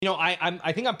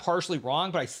I think I'm partially wrong,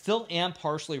 but I still am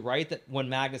partially right that when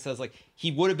Magnus says like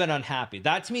he would have been unhappy,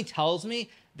 that to me tells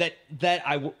me that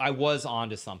I was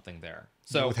onto something there.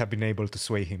 You So would have been able to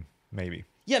sway him, maybe.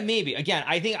 yeah, maybe. Again,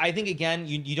 I think again,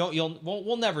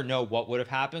 we'll never know what would have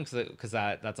happened because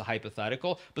that's a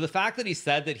hypothetical. But the fact that he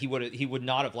said that he would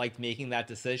not have liked making that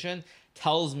decision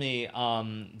tells me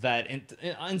that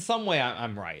in some way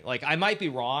I'm right. Like I might be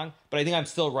wrong, but I think I'm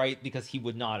still right because he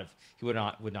would not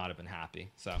have been happy.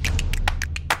 So.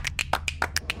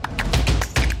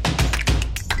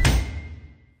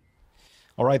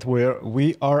 All right,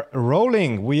 we are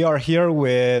rolling. We are here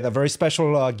with a very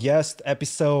special guest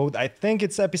episode. I think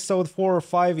it's episode 4 or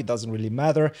 5. It doesn't really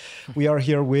matter. We are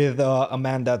here with a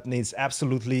man that needs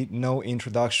absolutely no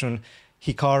introduction.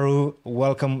 Hikaru,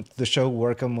 welcome to the show.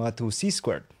 Welcome to C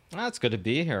Squared. It's good to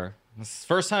be here. It's the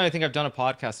first time I think I've done a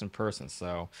podcast in person,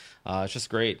 so it's just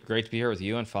great to be here with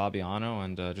you and Fabiano,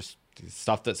 and just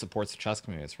stuff that supports the chess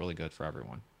community. It's really good for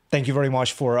everyone. Thank you very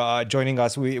much for joining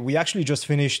us. We actually just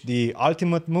finished the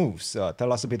Ultimate Moves.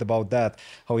 Tell us a bit about that.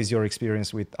 How is your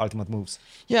experience with Ultimate Moves?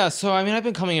 Yeah, so I mean, I've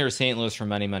been coming here to St. Louis for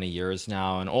many, many years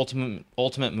now, and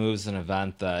Ultimate Moves is an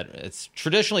event that it's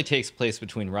traditionally takes place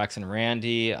between Rex and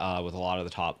Randy with a lot of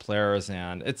the top players,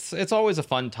 and it's always a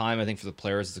fun time. I think for the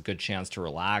players, it's a good chance to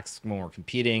relax when we're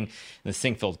competing in the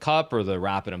Sinkfield Cup or the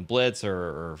Rapid and Blitz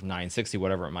or 960,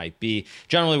 whatever it might be.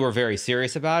 Generally, we're very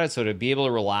serious about it, so to be able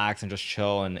to relax and just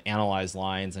chill and analyze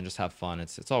lines and just have fun,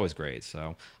 it's always great.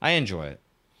 So I enjoy it.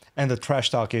 And the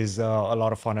trash talk is a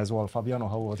lot of fun as well. Fabiano,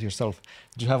 how about yourself?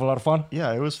 Did you have a lot of fun?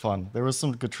 Yeah, it was fun. There was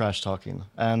some good trash talking,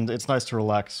 and it's nice to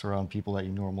relax around people that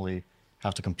you normally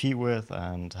have to compete with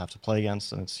and have to play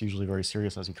against, and it's usually very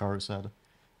serious, as Hikaru said.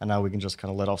 And now we can just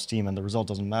kind of let off steam, and the result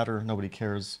doesn't matter. Nobody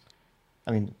cares.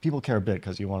 I mean, people care a bit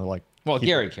because you want to like. Well,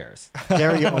 Garry cares.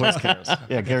 Gary always cares.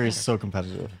 Yeah, Gary's so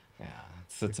competitive.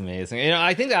 It's amazing.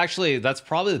 I think actually that's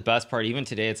probably the best part. Even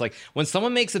today, it's like when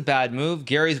someone makes a bad move,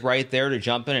 Gary's right there to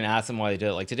jump in and ask them why they did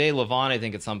it. Like today, Levon, I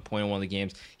think at some point in one of the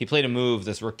games, he played a move.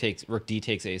 This Rook D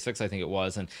takes A6, I think it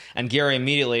was, and Gary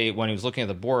immediately, when he was looking at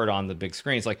the board on the big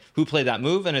screen, he's like, "Who played that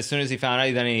move?" And as soon as he found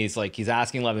out, then he's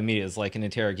asking Lev immediately. It's like an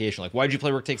interrogation. Like, why did you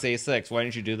play Rook takes A6? Why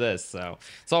didn't you do this? So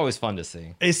it's always fun to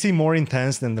see. Is he more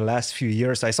intense than the last few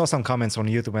years? I saw some comments on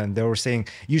YouTube and they were saying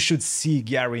you should see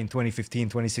Garry in 2015,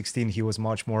 2016. He was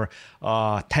much more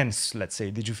tense, let's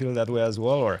say. Did you feel that way as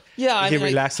well, or yeah, did he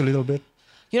relax a little bit?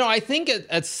 I think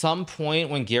at some point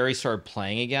when Garry started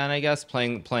playing again, I guess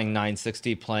playing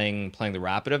 960, playing the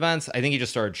rapid events, I think he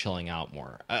just started chilling out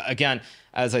more. Again,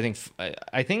 as I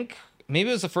think maybe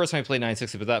it was the first time he played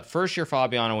 960, but that first year,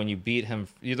 Fabiano, when you beat him,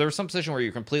 there was some position where you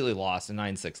completely lost in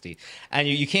 960, and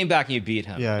you came back and you beat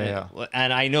him. Yeah.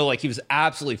 And I know, like, he was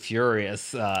absolutely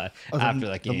furious after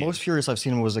that game. The most furious I've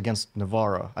seen him was against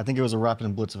Navarra. I think it was a Rapid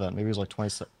and Blitz event. Maybe it was like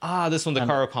 26. This one, the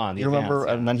Caro-Kann. You remember?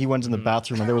 And then he went in the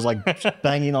bathroom, and there was like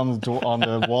banging on the door, on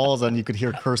the walls, and you could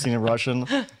hear cursing in Russian.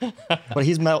 But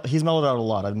he's mellowed out a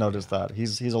lot. I've noticed that.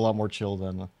 He's a lot more chill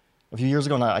than a few years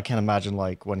ago. And I can't imagine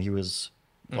like when he was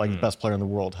like the best player in the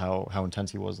world, how intense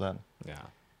he was then.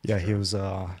 Yeah, he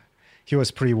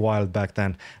was pretty wild back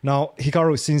then. Now,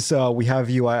 Hikaru, since we have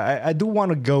you, I do want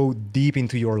to go deep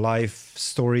into your life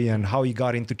story and how you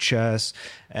got into chess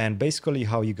and basically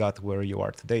how you got where you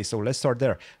are today. So let's start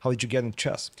there. How did you get into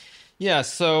chess? Yeah,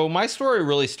 so my story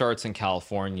really starts in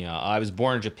California. I was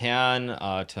born in Japan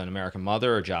to an American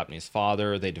mother, a Japanese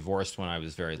father. They divorced when I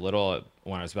was very little,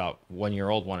 when I was about 1 year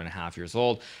old, 1.5 years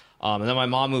old. And then my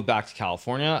mom moved back to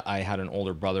California. I had an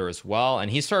older brother as well,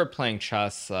 and he started playing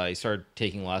chess. He started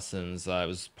taking lessons. It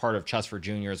was part of Chess for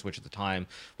Juniors, which at the time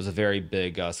was a very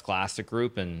big scholastic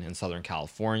group in Southern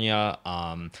California.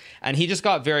 And he just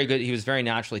got very good. He was very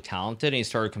naturally talented, and he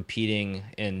started competing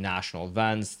in national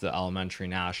events, the elementary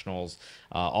nationals,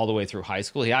 all the way through high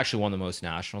school. He actually won the most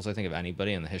nationals, I think, of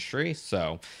anybody in the history.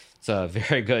 So it's a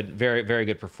very good, very, very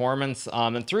good performance.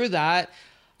 And through that,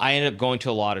 I ended up going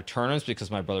to a lot of tournaments because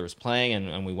my brother was playing,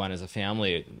 and we went as a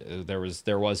family. There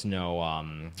was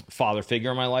no father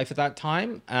figure in my life at that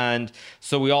time, and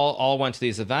so we all went to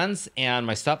these events. And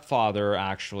my stepfather,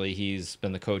 actually, he's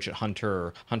been the coach at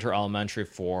Hunter Elementary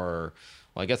for,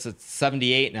 well, I guess it's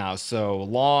 78 now, so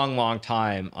long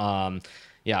time.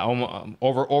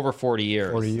 Over 40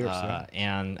 years. 40 years, yeah.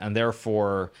 And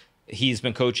therefore, he's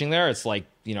been coaching there. It's like,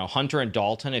 Hunter and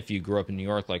Dalton, if you grew up in New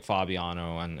York like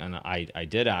Fabiano, and I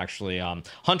did actually,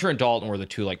 Hunter and Dalton were the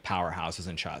two like powerhouses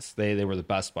in chess. They were the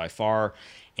best by far.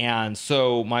 And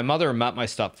so my mother met my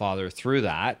stepfather through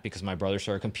that because my brother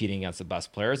started competing against the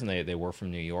best players, and they were from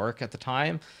New York at the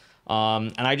time.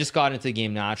 And I just got into the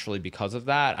game naturally because of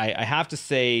that. I have to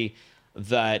say,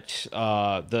 that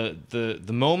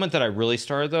the moment that I really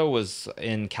started though was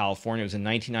in California. It was in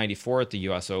 1994 at the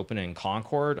U.S. Open in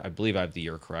Concord. I believe I have the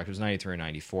year correct. It was 93 or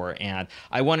 94, and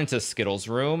I went into Skittles'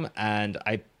 room and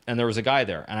there was a guy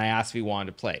there, and I asked if he wanted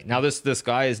to play. Now this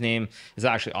guy, his name is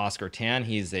actually Oscar Tan.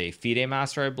 He's a FIDE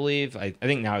master, I believe. I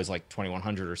think now he's like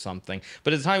 2100 or something,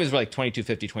 but at the time he was like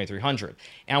 2250, 2300.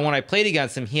 And when I played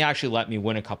against him, he actually let me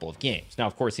win a couple of games. Now,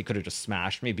 of course, he could have just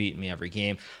smashed me, beaten me every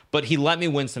game, but he let me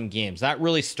win some games. That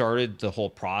really started the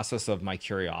whole process of my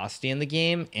curiosity in the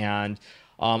game, and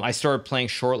I started playing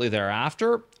shortly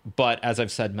thereafter. But as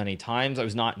I've said many times, I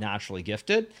was not naturally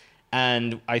gifted,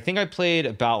 and I think I played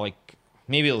about like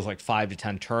maybe it was like 5 to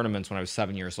 10 tournaments when I was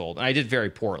 7 years old, and I did very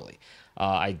poorly.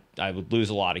 I would lose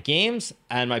a lot of games,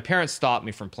 and my parents stopped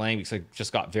me from playing because I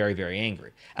just got very, very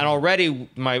angry. And already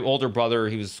my older brother,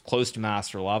 he was close to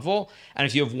master level, and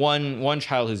if you have one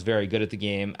child who's very good at the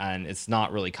game and it's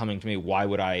not really coming to me, why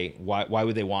would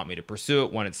they want me to pursue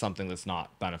it when it's something that's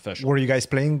not beneficial? Were you guys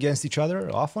playing against each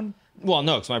other often? Well,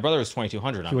 no, because my brother was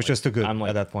 2200. He was just too good I'm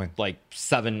like, at that point. Like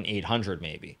 700-800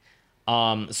 maybe.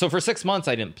 So for 6 months,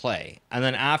 I didn't play. And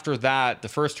then after that, the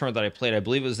first tournament that I played, I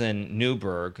believe it was in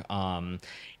Newburgh.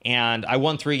 And I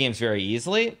won 3 games very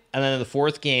easily. And then in the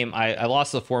 4th game, I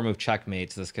lost the 4-move checkmate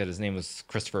to this kid. His name was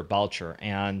Christopher Belcher.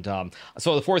 And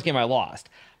so the 4th game I lost.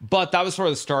 But that was sort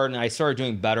of the start, and I started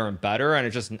doing better and better.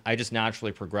 And I just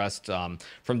naturally progressed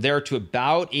from there to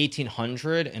about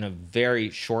 1800 in a very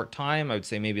short time. I would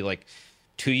say maybe like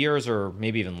 2 years or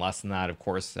maybe even less than that. Of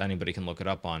course, anybody can look it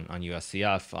up on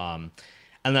USCF.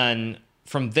 And then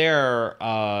from there,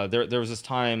 there was this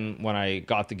time when I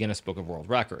got the Guinness Book of World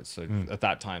Records. So at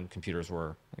that time, computers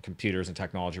and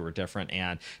technology were different,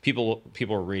 and people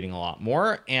were reading a lot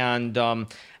more. And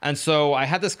so I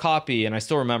had this copy, and I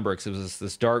still remember because it was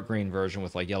this dark green version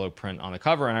with like yellow print on the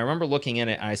cover. And I remember looking in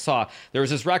it, and I saw there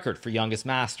was this record for youngest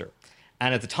master.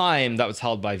 And at the time, that was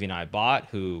held by Vinay Bhatt,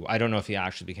 who I don't know if he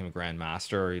actually became a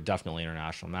grandmaster or definitely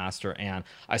international master. And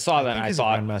I saw that, and I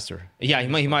thought, grandmaster. Yeah, he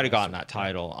might have gotten that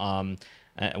title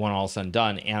when all said and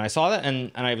done. And I saw that,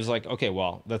 and I was like, okay,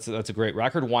 well, that's a great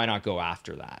record. Why not go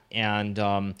after that? And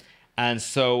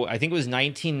so I think it was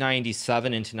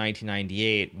 1997 into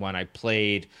 1998 when I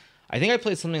played. I think I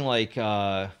played something like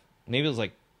maybe it was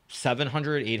like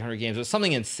 700, 800 games. It was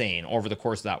something insane over the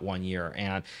course of that 1 year,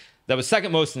 and that was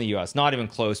second most in the U.S., not even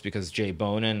close because Jay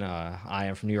Bonin, I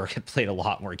am from New York, had played a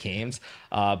lot more games.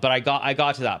 But I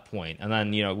got to that point, and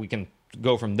then we can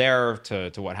go from there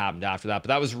to what happened after that. But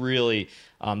that was really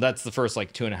that's the first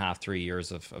like 2.5, 3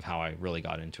 years of how I really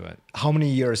got into it. How many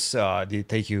years did it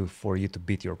take you for you to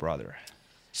beat your brother?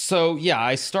 So yeah,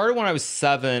 I started when I was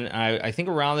 7. I think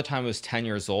around the time I was 10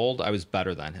 years old, I was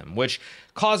better than him, which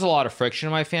caused a lot of friction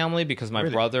in my family because my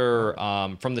brother,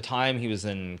 from the time he was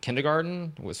in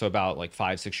kindergarten, so about like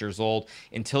 5, 6 years old,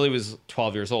 until he was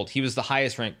 12 years old, he was the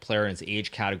highest ranked player in his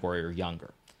age category or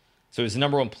younger. So he was the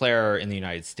 #1 player in the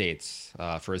United States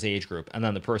for his age group, and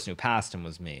then the person who passed him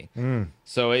was me.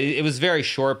 So it was very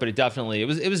short, but it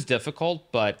was difficult,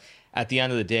 but at the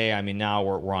end of the day, I mean, now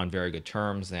we're on very good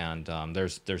terms, and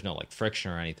there's no like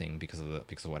friction or anything because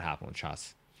of what happened with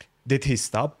chess. Did he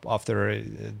stop after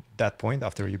that point,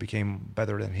 after you became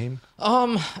better than him?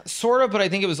 Sort of, but I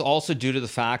think it was also due to the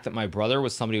fact that my brother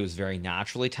was somebody who was very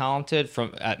naturally talented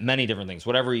at many different things.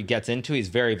 Whatever he gets into, he's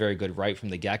very, very good right from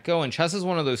the get-go. And chess is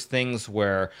one of those things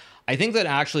where I think that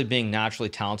actually being naturally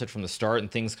talented from the start and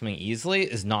things coming easily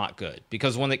is not good.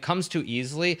 Because when it comes too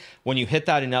easily, when you hit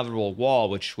that inevitable wall,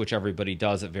 which everybody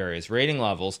does at various rating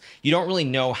levels, you don't really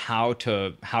know how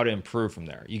to improve from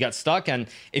there. You get stuck, and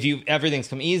if everything's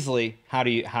come easily, how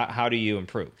do you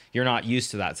improve? You're not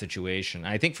used to that situation.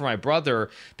 And I think for my brother,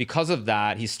 because of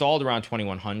that, he stalled around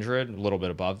 2100, a little bit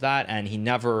above that, and he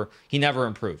never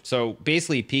improved. So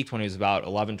basically he peaked when he was about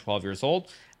 11, 12 years old,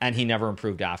 and he never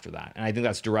improved after that. And I think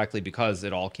that's directly because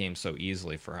it all came so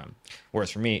easily for him,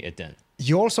 whereas for me, it didn't.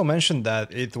 You also mentioned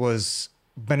that it was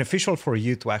beneficial for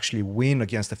you to actually win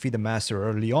against a FIDE master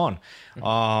early on.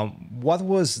 What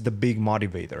was the big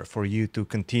motivator for you to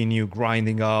continue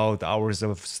grinding out hours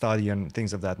of study and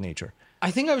things of that nature?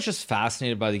 I think I was just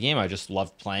fascinated by the game. I just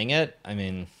loved playing it. I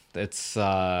mean,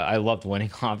 I loved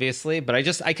winning, obviously, but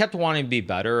I kept wanting to be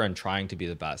better and trying to be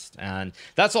the best. And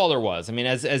that's all there was. I mean,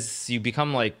 as you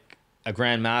become like a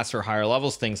grandmaster, higher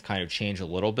levels, things kind of change a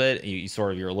little bit.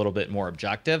 You're a little bit more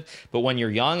objective. But when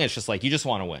you're young, it's just like, you just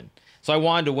want to win. So I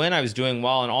wanted to win. I was doing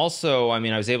well. And also, I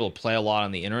mean, I was able to play a lot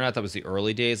on the internet. That was the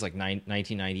early days, like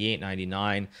 1998,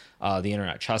 99, the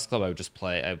Internet Chess Club.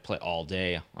 I'd play all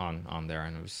day on there.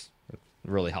 And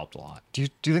really helped a lot. Do you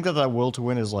think that that will to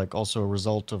win is like also a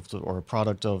result of or a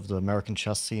product of the American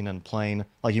chess scene and playing,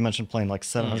 like you mentioned, playing like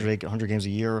 700, 800 games a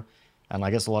year, and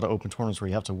I guess a lot of open tournaments where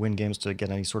you have to win games to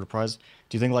get any sort of prize.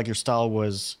 Do you think like your style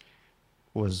was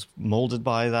molded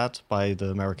by that, by the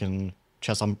American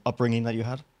chess upbringing that you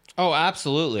had? Oh,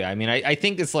 absolutely. I mean, I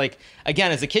think it's like,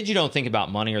 again, as a kid, you don't think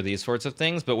about money or these sorts of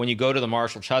things. But when you go to the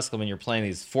Marshall Chess Club and you're playing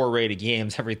these 4-rated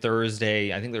games every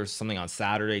Thursday, I think there was something on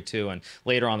Saturday too. And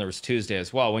later on, there was Tuesday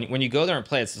as well. When you go there and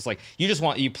play, it's just like,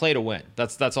 you play to win.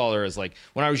 That's all there is. Like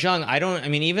when I was young,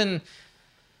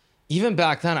 even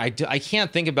back then, I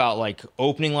can't think about like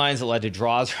opening lines that led to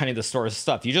draws or any of the sort of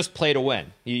stuff. You just play to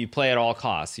win. You play at all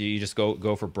costs. You just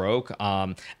go for broke.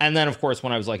 And then of course,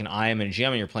 when I was like an IM and a GM,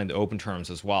 and you're playing the open terms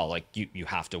as well, like you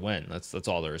have to win. That's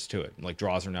all there is to it. Like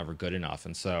draws are never good enough.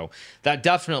 And so that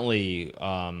definitely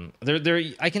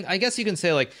I guess you can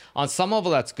say like on some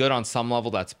level that's good, on some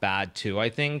level that's bad too. I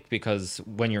think because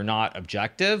when you're not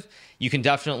objective, you can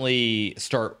definitely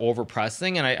start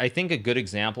overpressing. And I think a good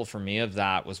example for me of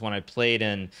that was when I played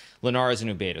in Linares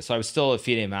and Ubeda. So I was still a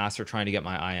FIDE master trying to get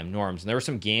my IM norms. And there were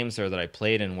some games there that I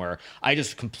played in where I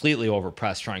just completely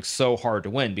overpressed, trying so hard to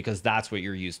win because that's what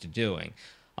you're used to doing.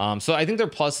 So I think there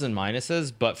are pluses and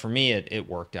minuses, but for me, it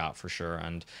worked out for sure.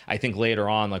 And I think later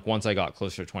on, like once I got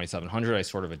closer to 2,700, I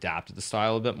sort of adapted the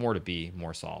style a bit more to be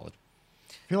more solid.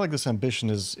 I feel like this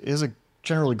ambition is a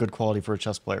generally good quality for a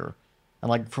chess player. And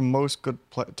like from most good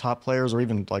top players or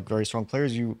even like very strong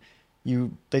players,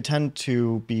 they tend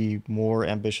to be more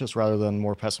ambitious rather than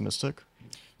more pessimistic.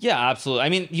 Yeah, absolutely. I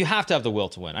mean, you have to have the will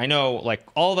to win. I know, like,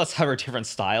 all of us have our different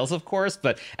styles, of course,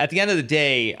 but at the end of the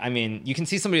day, I mean, you can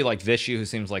see somebody like Vishu, who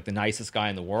seems like the nicest guy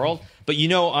in the world, but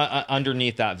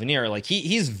underneath that veneer, like,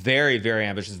 he's very, very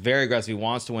ambitious, very aggressive. He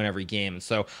wants to win every game.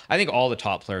 So I think all the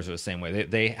top players are the same way.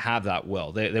 They have that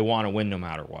will. They want to win no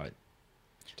matter what.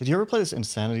 Did you ever play this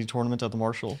Insanity tournament at the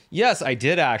Marshall? Yes, I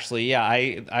did actually. Yeah,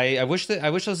 I wish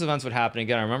those events would happen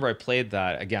again. I remember I played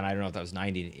that again. I don't know if that was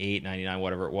 98, 99,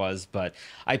 whatever it was, but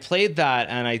I played that,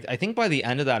 and I think by the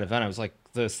end of that event, I was like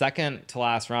the second to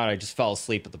last round, I just fell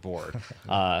asleep at the board.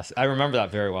 I remember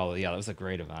that very well. Yeah, that was a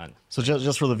great event. So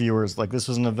just for the viewers, like this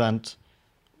was an event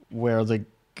where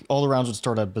all the rounds would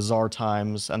start at bizarre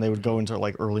times, and they would go into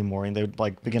like early morning. They would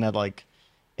like begin at like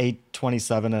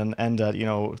 8:27 and end at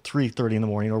 3:30 in the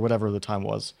morning or whatever the time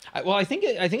was. I think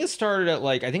it started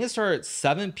at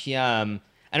 7 p.m.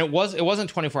 and it wasn't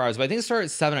 24 hours, but I think it started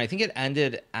at 7. I think it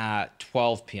ended at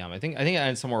 12 p.m. I think it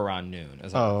ended somewhere around noon,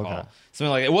 as I recall. Okay.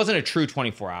 Something like it wasn't a true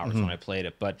 24 hours when I played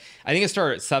it, but I think it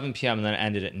started at 7 p.m. and then it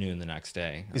ended at noon the next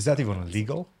day. Is that even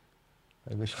legal?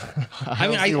 I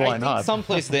think some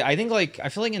places I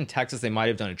feel like in Texas they might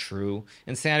have done a true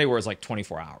Insanity where it's like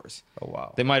 24 hours. Oh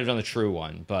wow. They might have done the true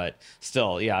one, but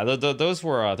still, yeah, those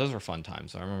were fun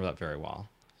times. I remember that very well.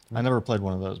 I never played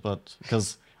one of those, but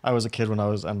because I was a kid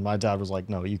and my dad was like,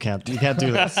 "No, you can't do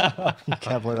this. You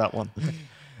can't play that one."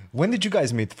 When did you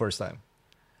guys meet the first time?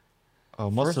 Oh,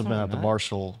 must have been at the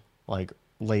Marshall, like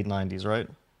late 90s, right?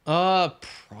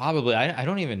 Probably. I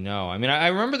don't even know. I mean, I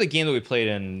remember the game that we played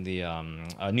in the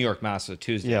New York Master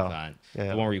Tuesday event. Yeah.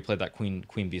 The one where you played that Queen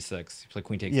B6. You played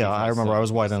Queen takes. Yeah, I remember. I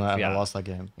was white and I lost that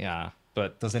game. Yeah.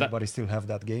 But does anybody still have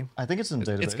that game? I think it's in the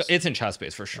database. It's in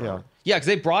ChessBase for sure. Yeah, because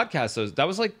they broadcast those. That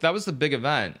was the big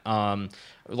event.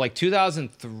 Like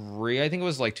 2003, I think it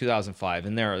was like 2005.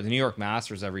 And the New York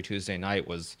Masters every Tuesday night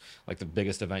was like the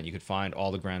biggest event you could find.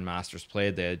 All the Grand Masters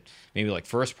played. They had maybe like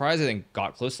first prize, I think,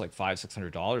 got close to like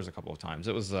 $500-$600 a couple of times.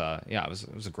 It was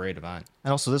it was a great event.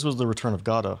 And also, this was the return of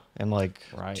Gata in like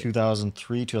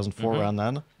 2003, 2004, around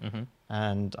then. Mm-hmm.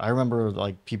 And I remember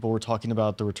like people were talking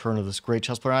about the return of this great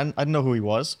chess player. I didn't know who he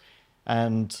was,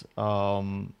 and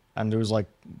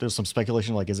there's some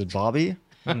speculation like, is it Bobby?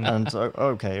 And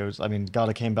okay, it was. I mean,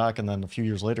 Gata came back, and then a few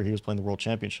years later, he was playing the World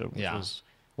Championship, which was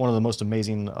one of the most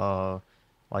amazing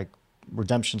like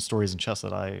redemption stories in chess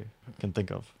that I can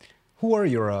think of. Who are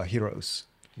your heroes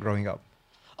growing up?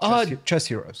 Chess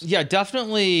heroes. Yeah,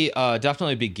 definitely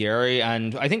be Garry.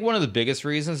 And I think one of the biggest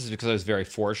reasons is because I was very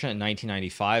fortunate. In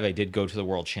 1995, I did go to the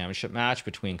World Championship match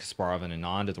between Kasparov and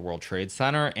Anand at the World Trade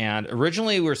Center. And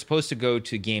originally, we were supposed to go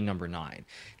to game number 9.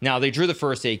 Now, they drew the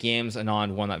first 8 games.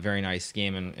 Anand won that very nice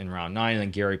game in round 9. And then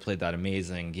Garry played that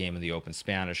amazing game in the Open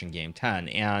Spanish in game 10.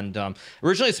 And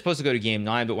originally, I was supposed to go to game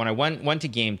 9. But when I went to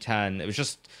game 10, it was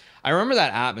just... I remember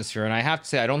that atmosphere, and I have to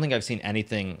say, I don't think I've seen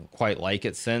anything quite like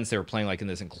it since. They were playing like in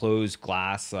this enclosed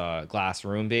glass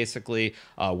room, basically,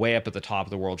 way up at the top of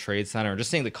the World Trade Center. And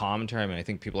just seeing the commentary, I mean, I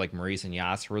think people like Maurice and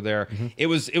Yas were there. It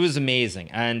was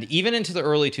amazing. And even into the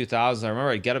early 2000s, I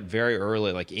remember I'd get up very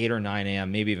early, like 8 or 9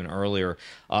 a.m., maybe even earlier,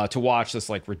 to watch this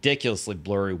like ridiculously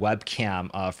blurry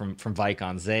webcam from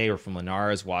Vicon Zay or from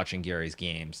Linares watching Garry's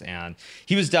games. And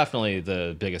he was definitely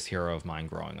the biggest hero of mine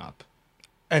growing up.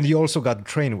 And you also got to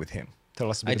train with him. Tell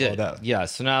us a bit about that. Yeah,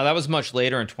 so now that was much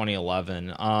later in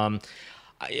 2011. I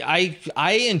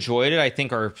enjoyed it. I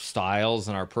think our styles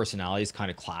and our personalities kind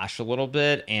of clashed a little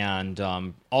bit,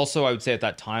 and also I would say at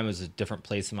that time it was a different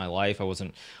place in my life. I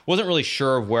wasn't really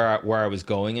sure of where I was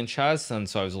going in chess, and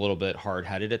so I was a little bit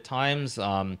hard-headed at times.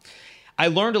 I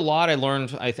learned a lot.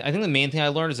 I think the main thing I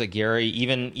learned is that Garry,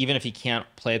 even if he can't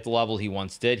play at the level he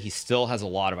once did, he still has a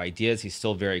lot of ideas. He's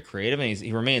still very creative, and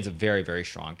he remains a very, very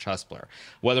strong chess player.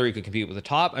 Whether he could compete with the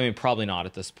top, I mean, probably not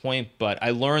at this point, but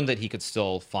I learned that he could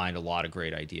still find a lot of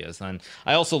great ideas. And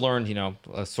I also learned,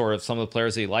 sort of some of the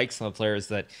players that he likes, some of the players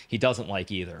that he doesn't like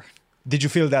either. Did you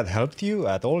feel that helped you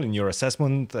at all in your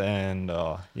assessment and,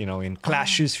 in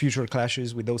clashes, future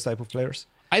clashes with those type of players?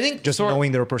 I think just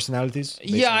knowing their personalities.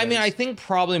 Yeah, I mean, I think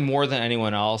probably more than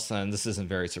anyone else, and this isn't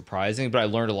very surprising, but I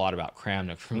learned a lot about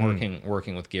Kramnik from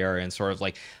working with Garry and sort of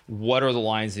like what are the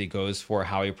lines that he goes for,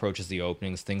 how he approaches the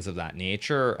openings, things of that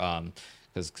nature.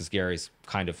 Because Garry's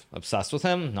kind of obsessed with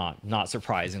him, not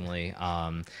surprisingly.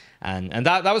 And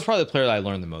that was probably the player that I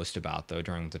learned the most about, though,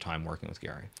 during the time working with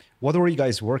Garry. What were you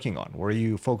guys working on? Were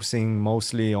you focusing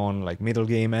mostly on like middle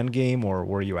game, end game, or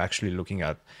were you actually looking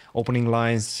at opening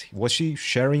lines? Was she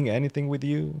sharing anything with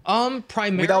you?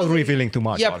 Primarily, without revealing too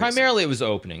much. Yeah, obviously. primarily it was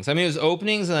openings. I mean, it was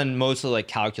openings and then mostly like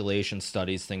calculation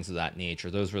studies, things of that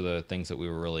nature. Those were the things that we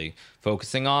were really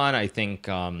focusing on. I think.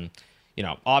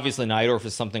 Obviously Najdorf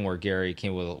is something where Garry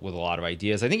came with a lot of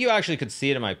ideas. I think you actually could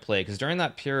see it in my play because during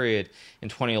that period in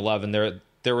 2011,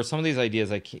 there were some of these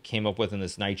ideas I came up with in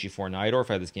this knight g4 Najdorf.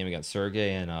 I had this game against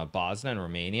Sergey in Bosnia in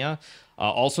Romania.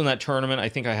 Also in that tournament, I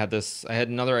think I had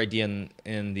another idea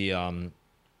in the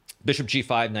bishop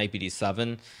g5 knight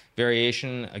bd7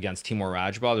 variation against Timur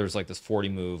Rajabov. There was like this 40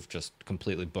 move just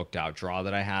completely booked out draw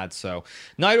that I had. So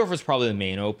Najdorf was probably the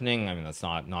main opening. I mean, that's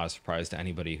not a surprise to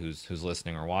anybody who's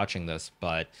listening or watching this,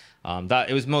 but that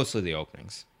it was mostly the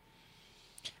openings.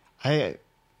 I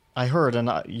heard,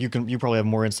 and you probably have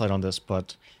more insight on this,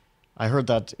 but I heard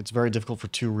that it's very difficult for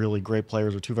two really great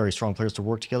players or two very strong players to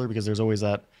work together because there's always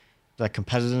that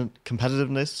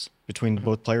competitiveness between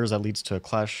both players that leads to a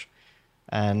clash.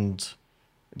 And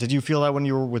did you feel that when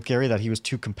you were with Garry that he was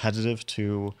too competitive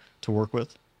to work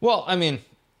with? Well, I mean,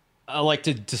 I like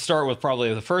to start with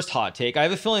probably the first hot take. I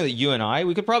have a feeling that you and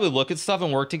we could probably look at stuff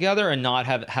and work together and not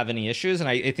have any issues. And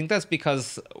I think that's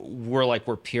because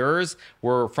we're peers.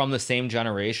 We're from the same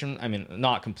generation. I mean,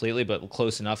 not completely, but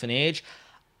close enough in age.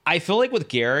 I feel like with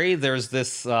Garry, there's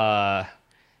this...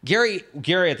 Garry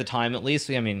at the time, at least,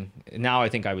 I mean, now I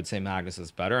think I would say Magnus is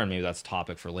better, and maybe that's a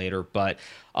topic for later, but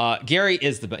Garry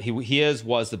is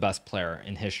was the best player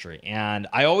in history. And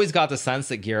I always got the sense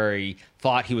that Garry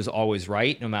thought he was always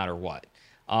right, no matter what.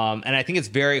 And I think it's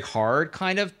very hard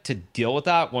kind of to deal with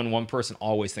that when one person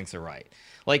always thinks they're right.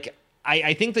 Like,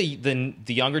 I think the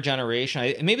younger generation,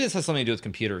 maybe this has something to do with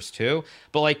computers too,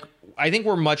 but like, I think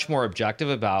we're much more objective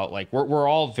about like, we're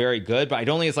all very good, but I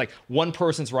don't think it's like one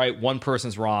person's right, one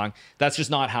person's wrong. That's just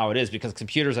not how it is because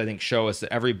computers, I think, show us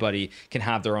that everybody can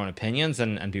have their own opinions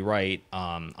and be right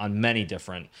on many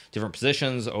different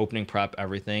positions, opening prep,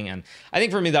 everything. And I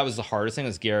think for me, that was the hardest thing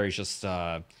is Gary's just,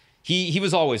 he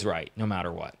was always right, no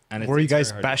matter what. And were you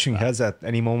guys bashing heads at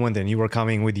any moment and you were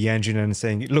coming with the engine and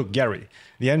saying, look, Garry,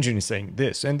 the engine is saying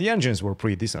this, and the engines were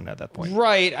pretty decent at that point.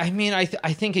 Right. I mean, I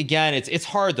think, again, it's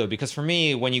hard, though, because for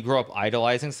me, when you grow up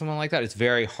idolizing someone like that, it's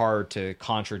very hard to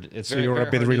contradict. It's very, you're very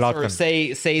a bit hard reluctant. to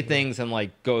sort of say things and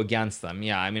like go against them.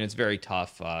 Yeah, I mean, it's very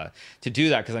tough to do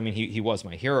that because, I mean, he was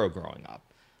my hero growing up.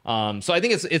 So I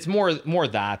think it's more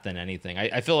that than anything.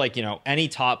 I feel like, any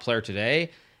top player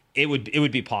today, it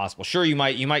would be possible. Sure, you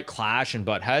might clash and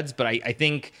butt heads, but I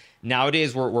think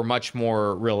nowadays we're much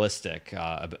more realistic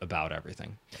about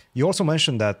everything. You also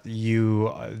mentioned that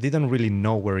you didn't really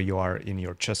know where you are in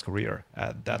your chess career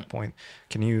at that point.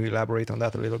 Can you elaborate on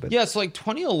that a little bit? Yeah, so like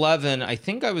 2011, I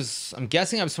think I'm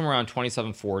guessing I'm somewhere around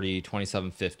 2740,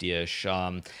 2750-ish.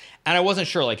 And I wasn't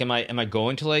sure, like, am I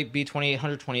going to like be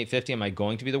 2800, 2850? Am I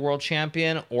going to be the world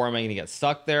champion, or am I going to get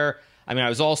stuck there? I mean, I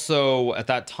was also, at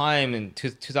that time, in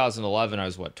 2011, I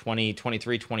was,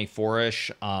 23,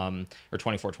 24-ish, or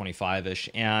 24, 25-ish.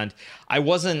 And I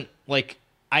wasn't, like,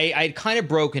 I'd kind of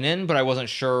broken in, but I wasn't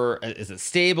sure, is it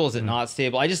stable? Is it not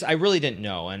stable? I really didn't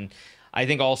know. And I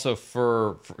think also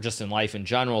for just in life in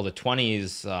general, the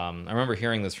 20s, I remember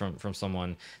hearing this from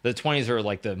someone, the 20s are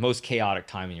like the most chaotic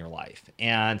time in your life.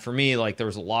 And for me, like there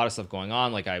was a lot of stuff going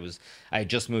on. Like I had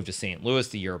just moved to St. Louis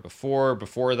the year before.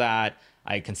 Before that,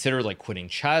 I considered like quitting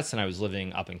chess, and I was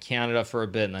living up in Canada for a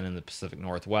bit and then in the Pacific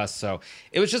Northwest. So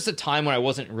it was just a time when I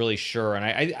wasn't really sure. And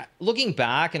I looking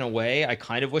back in a way, I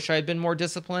kind of wish I had been more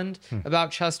disciplined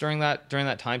about chess during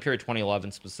that time period,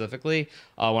 2011 specifically,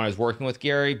 when I was working with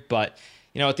Garry. But,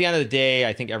 at the end of the day,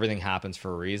 I think everything happens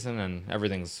for a reason, and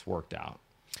everything's worked out.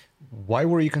 Why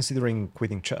were you considering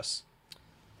quitting chess?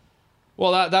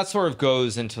 Well, that sort of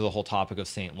goes into the whole topic of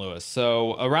St. Louis.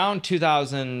 So around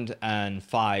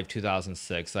 2005,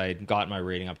 2006, I had gotten my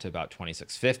rating up to about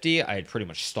 2650. I had pretty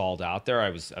much stalled out there. I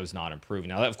was not improving.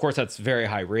 Now, of course, that's very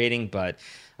high rating, but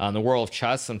in the world of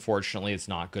chess, unfortunately, it's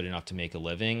not good enough to make a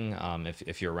living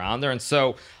if you're around there. And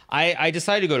so I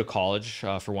decided to go to college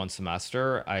for one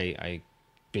semester. I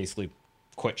basically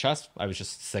quit chess. I was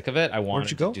just sick of it. I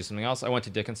wanted to do something else. I went to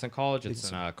Dickinson College.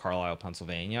 It's in Carlisle,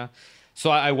 Pennsylvania. So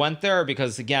I went there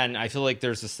because, again, I feel like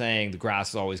there's a saying, the grass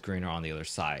is always greener on the other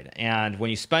side. And when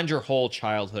you spend your whole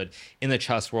childhood in the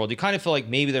chess world, you kind of feel like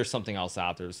maybe there's something else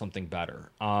out there, there's something better.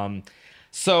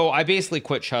 So I basically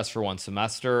quit chess for one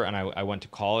semester, and I went to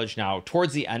college. Now,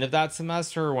 towards the end of that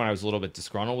semester, when I was a little bit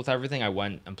disgruntled with everything, I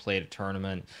went and played a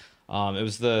tournament. It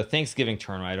was the Thanksgiving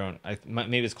tournament.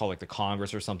 Maybe it's called like the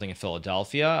Congress or something in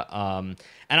Philadelphia.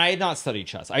 And I had not studied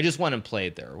chess. I just went and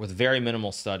played there with very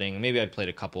minimal studying. Maybe I'd played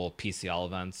a couple PCL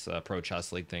events, Pro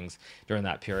Chess League things during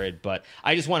that period. But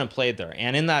I just went and played there.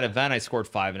 And in that event, I scored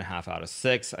 5.5 out of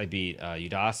 6. I beat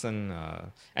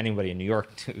Udasin. Anybody in New York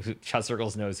chess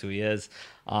circles knows who he is.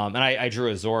 And I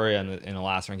drew Azoria in the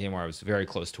last round game where I was very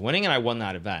close to winning, and I won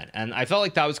that event. And I felt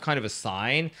like that was kind of a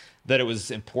sign that it was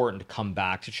important to come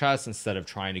back to chess instead of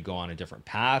trying to go on a different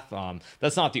path.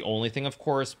 That's not the only thing, of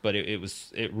course, but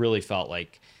it really felt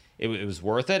like it was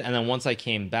worth it. And then once I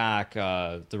came back,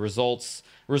 the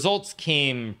results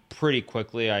came pretty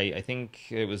quickly. I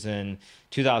think it was in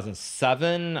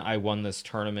 2007. I won this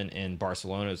tournament in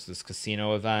Barcelona. It was this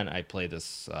casino event. I played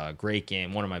this great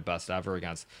game, one of my best ever,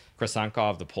 against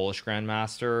Krasenkov, the Polish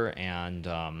grandmaster,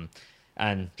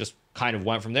 and just kind of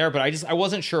went from there. But I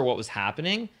wasn't sure what was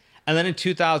happening. And then in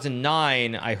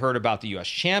 2009, I heard about the U.S.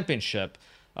 Championship,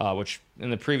 which in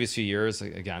the previous few years,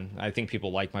 again, I think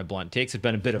people like my blunt takes. It's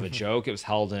been a bit of a joke. It was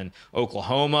held in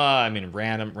Oklahoma. I mean,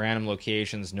 random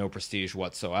locations, no prestige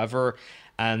whatsoever.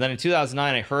 And then in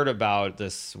 2009, I heard about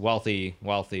this wealthy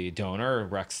donor,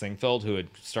 Rex Singfield, who had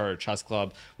started a chess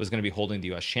club, was going to be holding the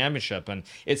U.S. Championship. And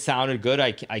it sounded good.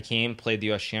 I came, played the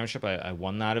U.S. Championship. I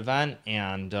won that event.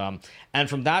 And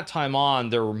from that time on,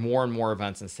 there were more and more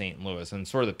events in St. Louis. And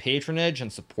sort of the patronage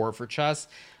and support for chess,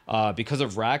 because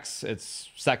of Rex, it's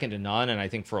second to none. And I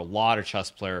think for a lot of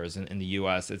chess players in the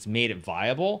U.S., it's made it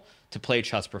viable to play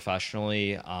chess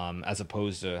professionally, as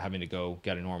opposed to having to go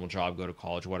get a normal job, go to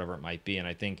college, whatever it might be. And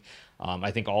I think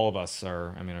all of us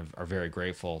are very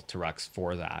grateful to Rex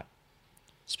for that.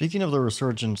 Speaking of the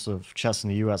resurgence of chess in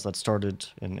the U.S. that started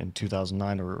in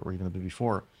 2009 or even a bit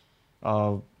before,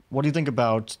 what do you think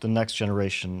about the next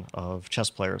generation of chess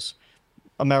players,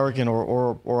 American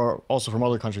or also from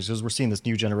other countries? Because we're seeing this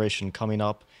new generation coming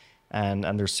up, and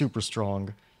they're super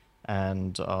strong.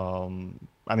 And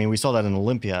we saw that in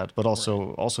Olympiad, but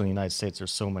also in the United States,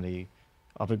 there's so many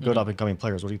good up and coming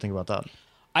players. What do you think about that?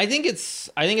 I think it's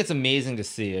amazing to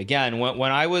see. Again,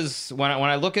 when I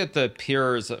look at the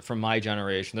peers from my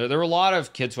generation, there were a lot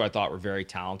of kids who I thought were very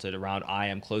talented around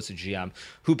IM, close to GM,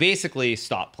 who basically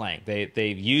stopped playing.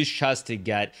 They used chess to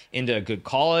get into a good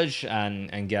college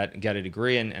and get a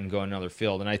degree and go in another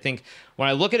field. And I think when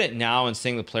I look at it now and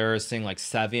seeing the players, seeing like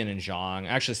Sevian and Zhang,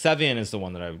 actually Sevian is the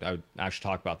one that I would actually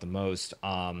talk about the most.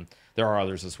 There are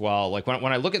others as well. Like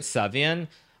when I look at Sevian,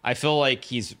 I feel like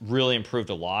he's really improved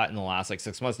a lot in the last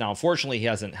 6 months. Now, unfortunately, he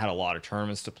hasn't had a lot of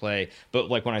tournaments to play. But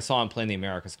like when I saw him playing the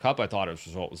America's Cup, I thought his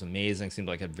result was amazing. Seemed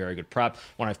like he had very good prep.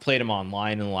 When I've played him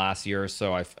online in the last year or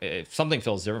so, if something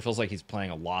feels different. Feels like he's playing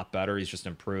a lot better. He's just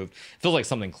improved. It feels like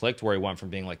something clicked where he went from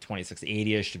being like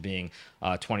 2680-ish to being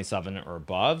 27 or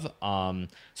above.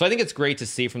 So I think it's great to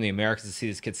see from the Americans to see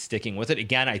these kids sticking with it.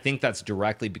 Again, I think that's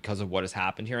directly because of what has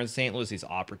happened here in St. Louis. These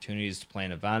opportunities to play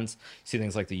in events. See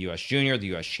things like the U.S. Junior, the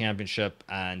U.S. Championship.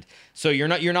 And so you're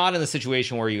not in the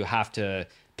situation where you have to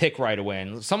pick right away.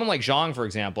 And someone like Zhang, for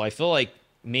example, I feel like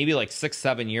maybe like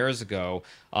 6-7 years ago,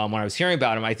 when I was hearing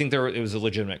about him, I think it was a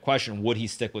legitimate question: would he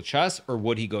stick with chess or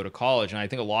would he go to college? And I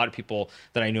think a lot of people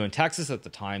that I knew in Texas at the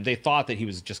time, they thought that he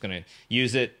was just going to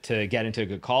use it to get into a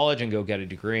good college and go get a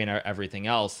degree and everything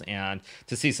else. And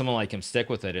to see someone like him stick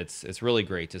with it, it's really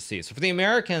great to see. So for the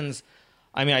Americans,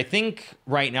 I mean, I think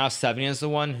right now Sevigny is the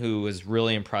one who has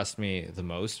really impressed me the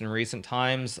most in recent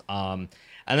times.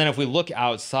 And then if we look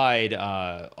outside,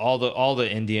 all the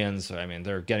Indians, I mean,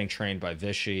 they're getting trained by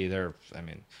Vichy.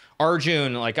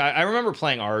 Arjun, like I remember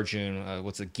playing Arjun,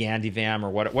 what's it, Gandhivam or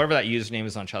whatever that username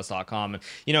is on chess.com. And,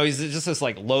 he's just this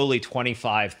like lowly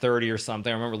 25-30 or something.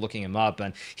 I remember looking him up,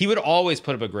 and he would always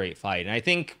put up a great fight. And I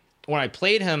think when I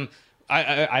played him,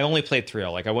 I only played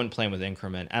 3-0. Like I wouldn't play him with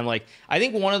increment. And like I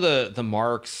think one of the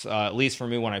marks, at least for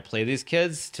me when I play these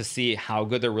kids to see how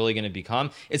good they're really going to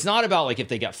become, it's not about like if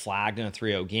they get flagged in a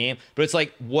 3-0 game, but it's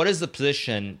like what is the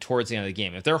position towards the end of the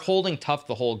game? If they're holding tough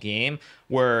the whole game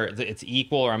where it's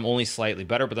equal or I'm only slightly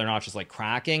better, but they're not just like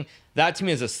cracking, that to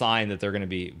me is a sign that they're going to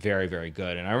be very, very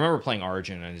good. And I remember playing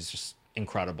Arjun, and it's just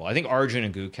incredible. I think Arjun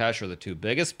and Gukesh are the two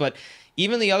biggest, but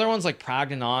even the other ones like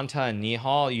Praggnanandhaa and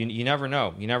Nihal, you never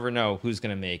know. You never know who's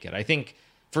going to make it. I think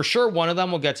for sure one of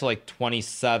them will get to like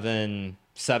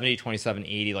 2770,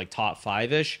 2780, like top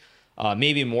 5-ish.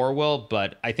 Maybe more will,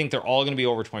 but I think they're all going to be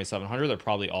over 2700. They're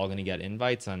probably all going to get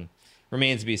invites, and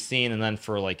remains to be seen. And then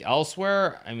for like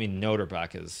elsewhere, I mean,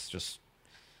 Noterbeck is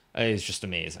just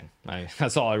amazing.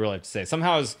 That's all I really have to say.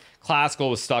 Somehow his classical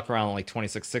was stuck around like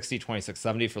 2660,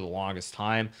 2670 for the longest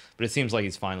time, but it seems like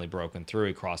he's finally broken through.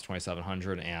 He crossed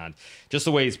 2700, and just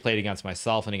the way he's played against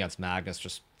myself and against Magnus,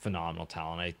 just phenomenal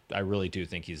talent. I really do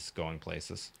think he's going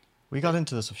places. We got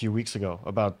into this a few weeks ago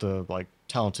about the like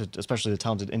talented, especially the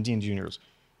talented Indian juniors.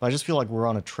 But I just feel like we're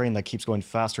on a train that keeps going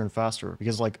faster and faster,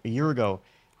 because like a year ago,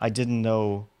 I didn't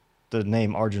know the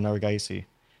name Arjun Erigaisi.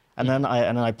 And then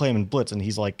I play him in Blitz, and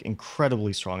he's like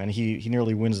incredibly strong, and he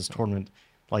nearly wins this tournament,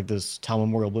 like this Tal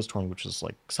Memorial Blitz tournament, which is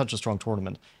like such a strong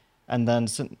tournament. And then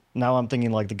now I'm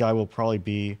thinking like the guy will probably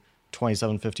be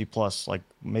 2750 plus, like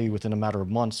maybe within a matter of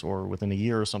months or within a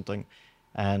year or something.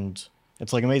 And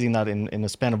it's like amazing that in a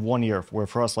span of 1 year, where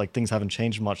for us like things haven't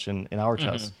changed much in our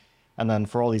chess, and then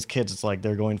for all these kids, it's like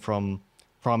they're going from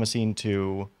promising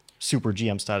to super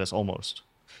GM status almost.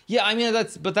 Yeah, I mean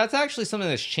that's actually something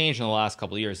that's changed in the last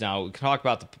couple of years. Now we can talk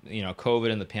about the COVID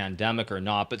and the pandemic or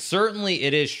not, but certainly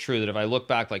it is true that if I look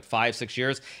back like 5-6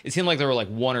 years, it seemed like there were like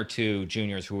one or two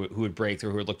juniors who would break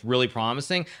through, who would look really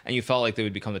promising, and you felt like they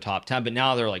would become the top 10. But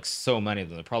now there are like so many of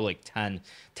them. There are probably like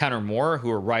 10 or more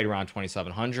who are right around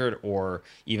 2700 or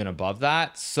even above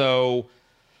that. So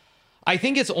I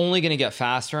think it's only going to get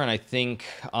faster, and I think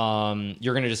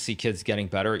you're going to just see kids getting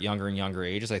better at younger and younger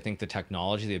ages. I think the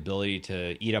technology, the ability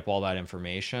to eat up all that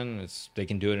information, they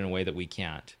can do it in a way that we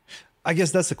can't. I guess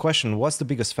that's the question. What's the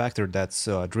biggest factor that's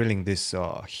drilling this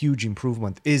huge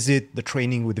improvement? Is it the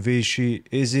training with Vichy?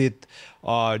 Is it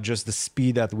just the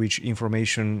speed at which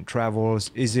information travels?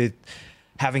 Is it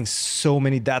having so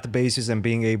many databases and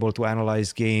being able to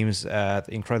analyze games at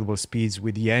incredible speeds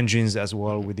with the engines as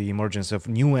well, with the emergence of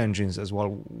new engines as well?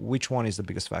 Which one is the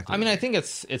biggest factor? I mean, I think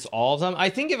it's all of them. I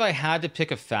think if I had to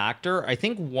pick a factor, I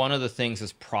think one of the things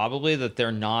is probably that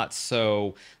they're not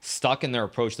so stuck in their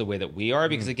approach the way that we are.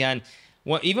 Because again,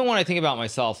 even when I think about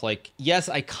myself, like, yes,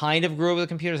 I kind of grew up with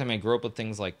computers. I mean, I grew up with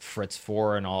things like Fritz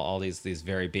 4 and all these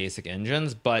very basic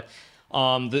engines, but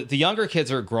the younger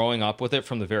kids are growing up with it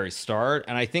from the very start,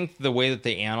 and I think the way that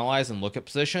they analyze and look at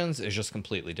positions is just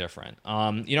completely different.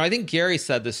 I think Garry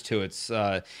said this too. It's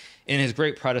in his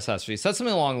great predecessor. He said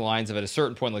something along the lines of, at a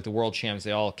certain point, like the world champs,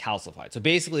 they all calcified. So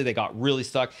basically, they got really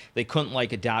stuck. They couldn't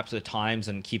like adapt to the times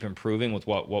and keep improving with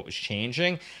what was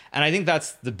changing. And I think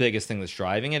that's the biggest thing that's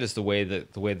driving it, is the way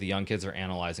the young kids are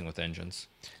analyzing with engines.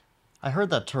 I heard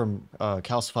that term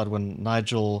calcified when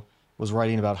Nigel was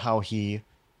writing about how he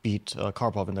beat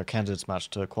Karpov in their candidates match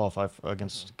to qualify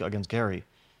against Garry,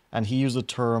 and he used the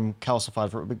term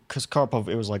calcified because Karpov,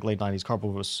 it was like late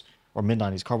 90s, or mid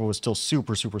 90s, Karpov was still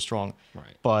super strong, right?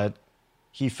 But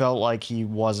he felt like he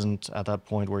wasn't at that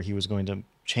point where he was going to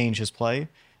change his play,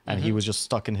 and he was just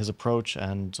stuck in his approach,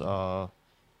 and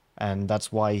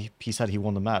that's why he said he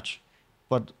won the match.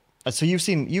 But so you've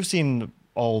seen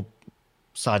all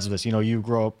sides of this. You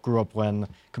grew up when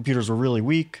computers were really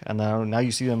weak, and now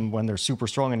you see them when they're super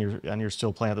strong, and you're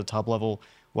still playing at the top level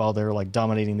while they're like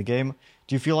dominating the game.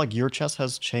 Do you feel like your chess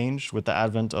has changed with the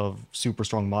advent of super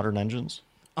strong modern engines?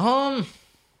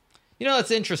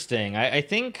 That's interesting. I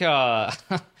think I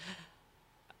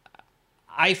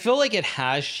feel like it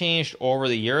has changed over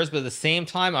the years, but at the same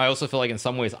time, I also feel like in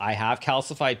some ways I have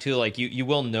calcified too. Like you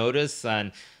will notice,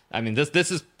 and I mean,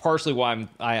 this is partially why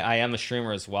I am a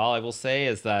streamer as well. I will say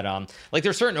is that like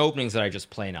there's certain openings that I just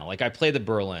play now. Like I play the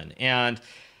Berlin, and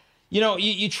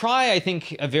you try, I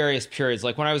think, at various periods.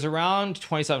 Like when I was around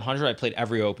 2700, I played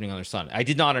every opening under the sun. I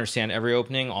did not understand every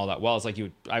opening all that well. It's like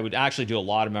I would actually do a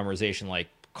lot of memorization, like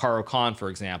Karo Khan, for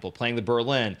example, playing the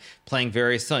Berlin, playing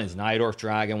various suns, Najdorf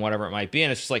Dragon, whatever it might be.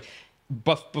 And it's just like,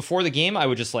 but before the game, I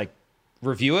would just like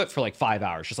review it for like 5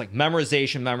 hours, just like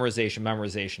memorization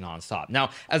nonstop.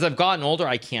 Now, as I've gotten older,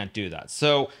 I can't do that.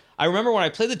 So I remember when I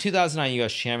played the 2009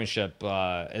 U.S. Championship,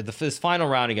 this final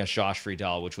round against Josh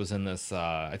Friedel, which was in this,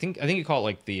 I think you call it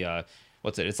like the,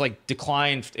 what's it? It's like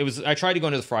declined. I tried to go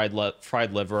into the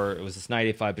fried liver. It was this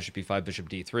knight a5, bishop b5, bishop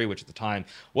d3, which at the time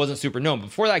wasn't super known. But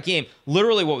before that game,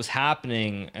 literally what was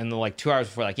happening in the like 2 hours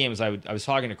before that game is I was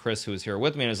talking to Chris, who was here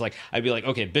with me, and it was like, I'd be like,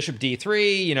 okay, bishop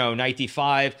d3, knight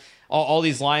d5, all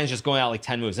these lines just going out like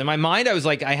 10 moves. In my mind, I was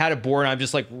like, I had a board, and I'm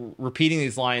just like repeating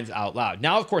these lines out loud.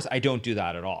 Now, of course, I don't do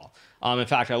that at all. In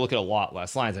fact, I look at a lot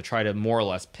less lines. I try to more or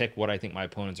less pick what I think my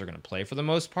opponents are going to play for the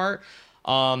most part.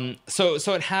 So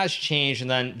it has changed.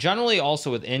 And then generally also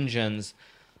with engines,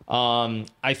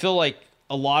 I feel like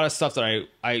a lot of stuff that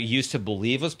I used to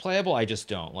believe was playable, I just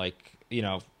don't. Like,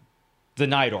 the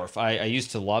Najdorf, I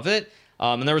used to love it.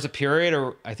 And there was a period,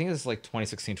 or I think it was like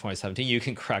 2016, 2017. You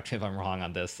can correct me if I'm wrong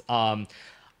on this.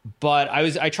 But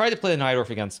I tried to play the Najdorf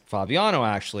against Fabiano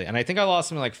actually, and I think I lost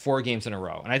something like 4 games in a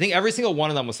row. And I think every single one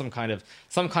of them was some kind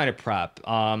of prep.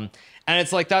 And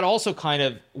it's like that also kind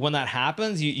of, when that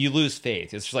happens, you lose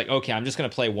faith. It's just like, okay, I'm just going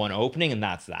to play one opening and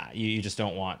that's that. You just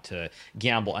don't want to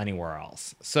gamble anywhere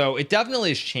else. So it definitely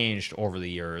has changed over the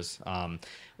years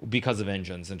because of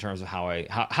engines in terms of how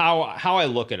I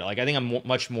look at it. Like I think I'm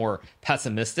much more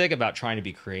pessimistic about trying to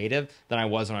be creative than I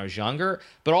was when I was younger.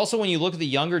 But also when you look at the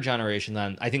younger generation,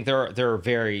 then I think they're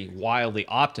very wildly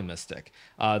optimistic.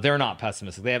 They're not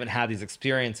pessimistic. They haven't had these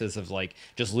experiences of like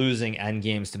just losing end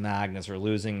games to Magnus or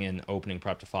losing in opening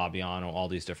prep to Fabiano, all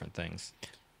these different things.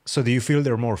 So do you feel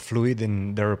they're more fluid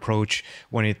in their approach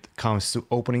when it comes to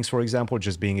openings, for example,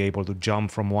 just being able to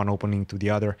jump from one opening to the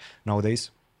other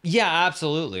nowadays? Yeah,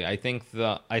 absolutely. I think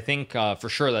for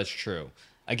sure that's true.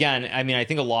 Again, I mean, I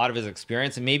think a lot of his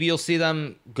experience, and maybe you'll see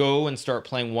them go and start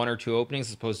playing 1 or 2 openings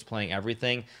as opposed to playing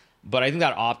everything. But I think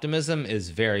that optimism is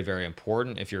very, very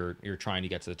important if you're trying to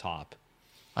get to the top.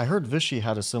 I heard Vichy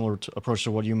had a similar approach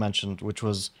to what you mentioned, which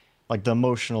was like the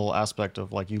emotional aspect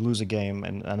of like you lose a game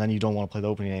and then you don't want to play the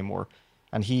opening anymore.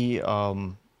 And he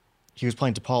was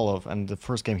playing Topalov, and the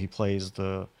first game he plays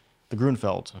the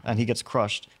Grunfeld, and he gets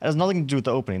crushed. It has nothing to do with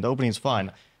the opening. The opening is fine,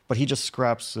 but he just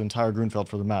scraps the entire Grunfeld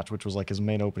for the match, which was like his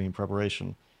main opening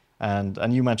preparation. And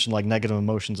you mentioned like negative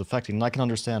emotions affecting, and I can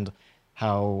understand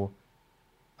how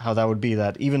that would be,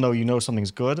 that even though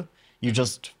something's good, you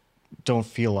just don't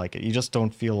feel like it. You just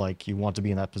don't feel like you want to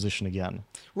be in that position again.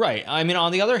 Right. I mean,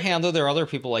 on the other hand, though, there are other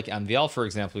people like MVL, for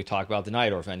example, we talk about the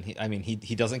Najdorf, and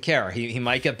he doesn't care. He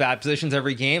might get bad positions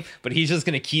every game, but he's just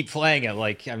going to keep playing it.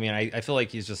 Like, I mean, I feel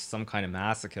like he's just some kind of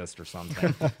masochist or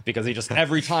something because he just,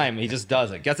 every time he just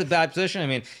does it. Gets a bad position. I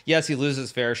mean, yes, he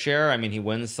loses fair share. I mean, he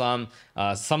wins some.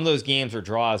 Some of those games are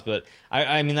draws, but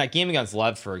I mean, that game against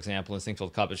Lev, for example, in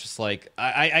Sinkfield Cup, it's just like,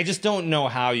 I just don't know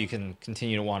how you can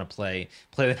continue to want to play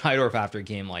the Najdorf after a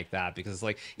game like that, because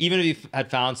like, even if he had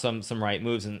found some right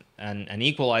moves and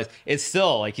equalized, it's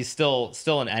still like he's still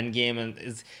an end game.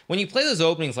 And when you play those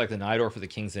openings like the Najdorf or the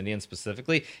King's Indian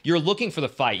specifically, you're looking for the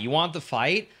fight. You want the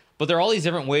fight, but there are all these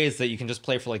different ways that you can just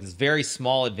play for like this very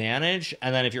small advantage.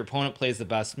 And then if your opponent plays the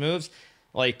best moves,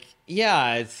 like,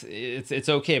 yeah, it's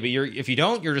okay, but if you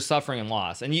don't, you're just suffering and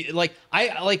loss. And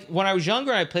I when I was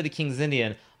younger and I played the King's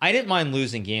Indian, I didn't mind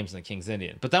losing games in the King's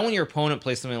Indian. But then when your opponent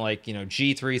plays something like,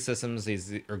 G3 systems,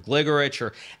 or Gligorich,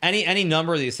 or any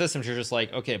number of these systems, you're just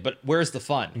like, okay, but where's the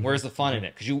fun? Where's the fun in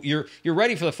it? Because you're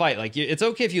ready for the fight. Like, it's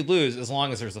okay if you lose as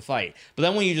long as there's a fight. But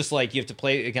then when you just like, you have to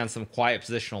play against some quiet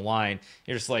positional line,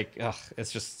 you're just like, ugh,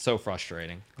 it's just so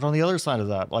frustrating. But on the other side of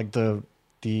that, like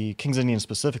the King's Indian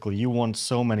specifically, you won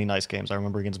so many nice games. I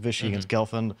remember against Vichy, against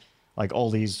Gelfand, like all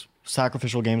these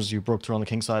sacrificial games you broke through on the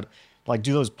king side. Like,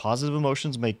 do those positive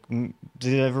emotions did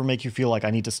it ever make you feel like I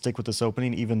need to stick with this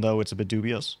opening even though it's a bit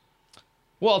dubious?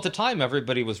 Well, at the time,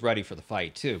 everybody was ready for the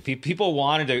fight too. People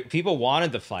wanted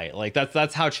the fight. Like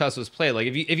that's how chess was played. Like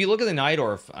if you look at the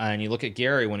Najdorf and you look at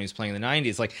Garry when he was playing in the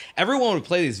 90s, like everyone would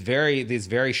play these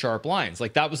very sharp lines.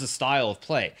 Like that was the style of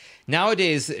play.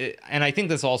 Nowadays, and I think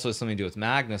this also has something to do with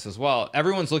Magnus as well,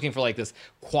 everyone's looking for like this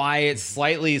quiet,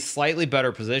 slightly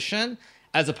better position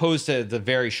as opposed to the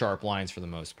very sharp lines for the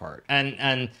most part.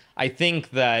 And I think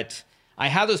that I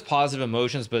had those positive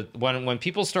emotions, but when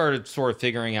people started sort of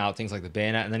figuring out things like the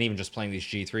bayonet and then even just playing these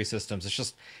G3 systems, it's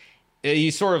just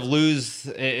you sort of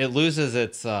loses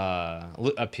its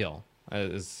appeal,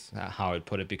 is how I'd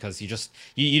put it, because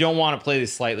you don't want to play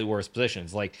these slightly worse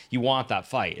positions. Like, you want that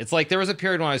fight. It's like there was a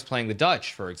period when I was playing the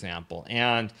Dutch, for example,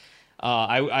 and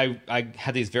I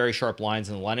had these very sharp lines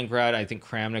in Leningrad. I think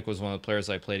Kramnik was one of the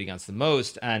players I played against the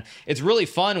most, and it's really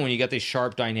fun when you get these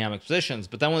sharp dynamic positions.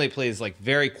 But then when they play these like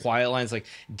very quiet lines, like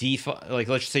D5, like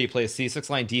let's just say you play a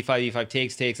C6 line, D5, E5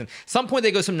 takes, and at some point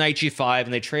they go some knight G5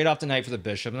 and they trade off the knight for the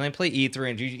bishop, and they play E3,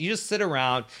 and you just sit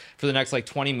around for the next like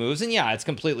 20 moves, and yeah, it's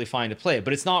completely fine to play,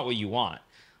 but it's not what you want.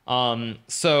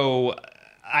 So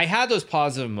I had those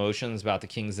positive emotions about the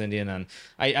King's Indian, and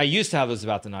I used to have those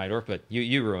about the Najdorf, but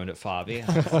you ruined it, Fabi.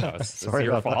 So it's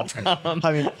your fault.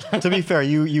 I mean, to be fair,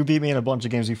 you beat me in a bunch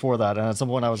of games before that, and at some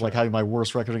point I was like having my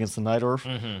worst record against the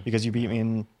Najdorf because you beat me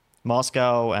in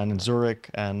Moscow and in Zurich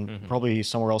and probably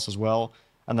somewhere else as well.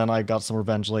 And then I got some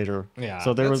revenge later. Yeah.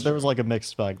 So there was like a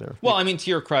mixed bag there. Well, I mean, to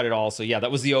your credit also, yeah,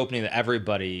 that was the opening that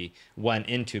everybody went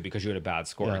into because you had a bad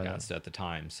score against it at the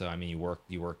time. So I mean,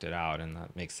 you worked it out, and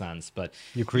that makes sense. But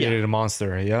you created a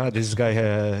monster. Yeah, this guy,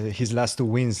 his last 2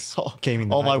 wins came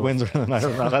in. All my wins are in the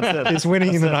Najdorf. No, that's it. He's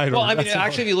winning in the Najdorf. Well, I mean,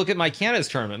 actually, if you look at my Canada's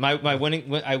tournament, my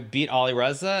winning, I beat Ali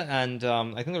Reza, and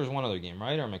I think there was one other game,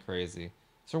 right? Or am I crazy?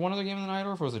 Is there one other game in the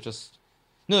Najdorf, or was it just?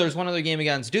 No, there's one other game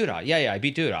against Duda. Yeah, I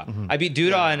beat Duda. I beat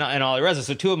Duda and Ali Reza.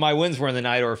 So 2 of my wins were in the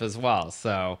Najdorf as well.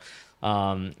 So,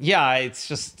 yeah, it's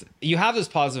just, you have those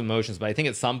positive emotions, but I think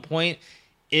at some point,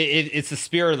 it's the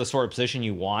spirit of the sort of position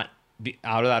you want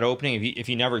out of that opening. If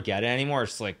you never get it anymore,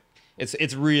 it's like,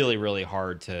 it's really, really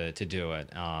hard to do it.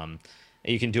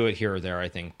 You can do it here or there, I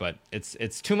think, but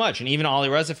it's too much. And even Ali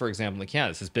Reza, for example, in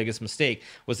Canada, his biggest mistake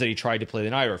was that he tried to play the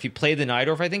Najdorf. He played the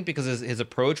Najdorf, I think, because his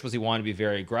approach was he wanted to be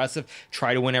very aggressive,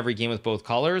 try to win every game with both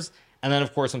colors. And then,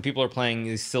 of course, when people are playing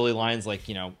these silly lines like,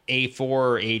 A4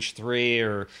 or H3,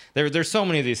 or there's so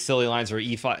many of these silly lines, or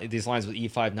E5, these lines with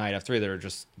E5, Knight F3 that are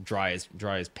just dry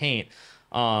as paint.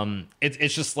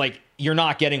 It's just like you're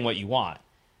not getting what you want.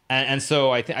 And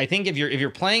so I think if you're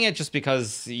playing it just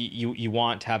because you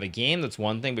want to have a game, that's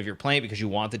one thing. But if you're playing it because you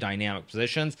want the dynamic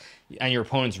positions, and your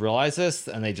opponents realize this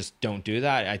and they just don't do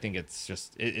that, I think it's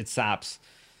just it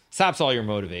saps all your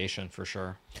motivation for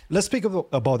sure. Let's speak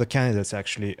about the candidates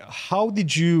actually. How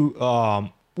did you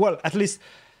well, at least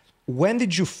when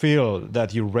did you feel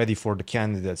that you're ready for the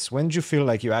candidates? When did you feel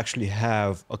like you actually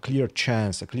have a clear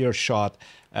chance, a clear shot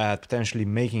at potentially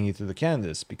making it to the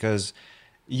candidates? Because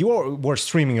you were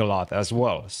streaming a lot as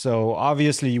well. So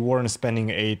obviously you weren't spending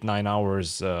 8-9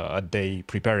 hours a day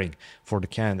preparing for the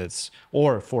candidates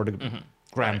or for the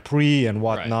Grand Prix and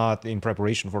whatnot in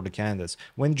preparation for the candidates.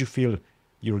 When did you feel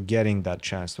you're getting that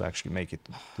chance to actually make it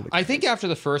to the candidates? I think after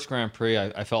the first Grand Prix,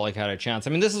 I felt like I had a chance. I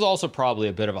mean, this is also probably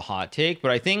a bit of a hot take, but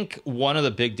I think one of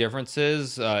the big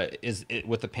differences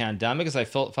with the pandemic is I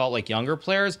felt like younger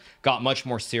players got much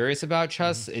more serious about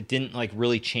chess. It didn't like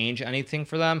really change anything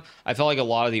for them. I felt like a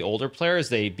lot of the older players,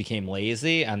 they became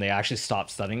lazy and they actually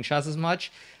stopped studying chess as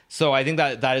much. So I think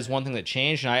that is one thing that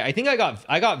changed, and I think I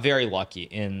got very lucky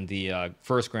in the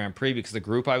first Grand Prix because the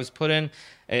group I was put in,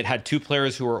 it had 2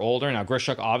 players who were older. Now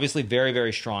Grishuk, obviously very,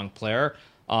 very strong player,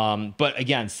 but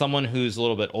again, someone who's a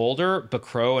little bit older.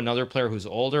 Bakro, another player who's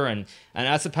older, and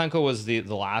Asipenko was the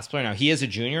last player. Now he is a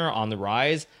junior on the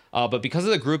rise. But because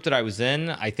of the group that I was in,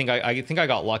 I think I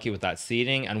got lucky with that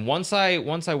seeding. And once I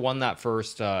won that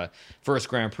first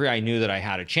Grand Prix, I knew that I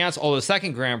had a chance. Although the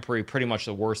second Grand Prix, pretty much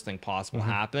the worst thing possible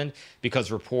happened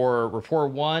because Rapport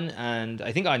won, and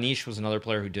I think Anish was another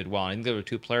player who did well. I think there were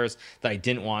 2 players that I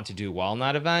didn't want to do well in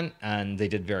that event, and they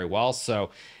did very well. So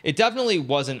it definitely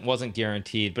wasn't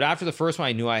guaranteed. But after the first one,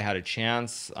 I knew I had a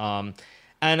chance. And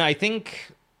I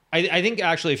think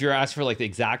actually, if you're asking for like the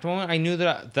exact moment, I knew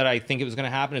that I think it was going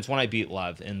to happen. It's when I beat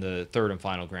Lev in the third and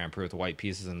final Grand Prix with the white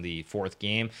pieces in the 4th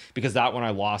game, because that one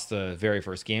I lost the very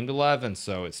first game to Lev, and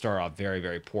so it started off very,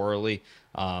 very poorly.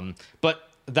 But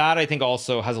that I think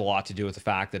also has a lot to do with the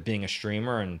fact that being a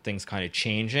streamer and things kind of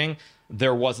changing,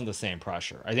 there wasn't the same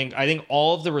pressure. I think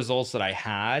all of the results that I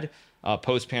had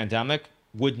post-pandemic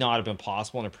would not have been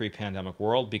possible in a pre-pandemic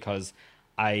world because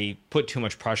I put too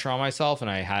much pressure on myself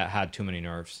and I had too many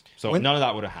nerves. So none of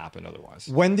that would have happened otherwise.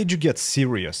 When did you get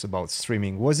serious about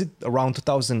streaming? Was it around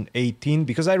 2018?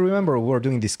 Because I remember we were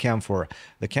doing this camp for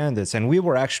the candidates and we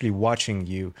were actually watching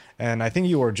you. And I think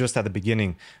you were just at the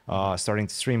beginning starting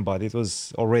to stream, but it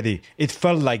was already, it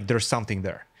felt like there's something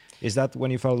there. Is that when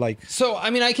you felt like? So, I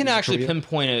mean, I can actually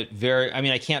pinpoint it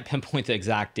I can't pinpoint the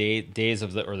exact days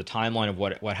of the timeline of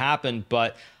what happened,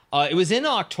 but it was in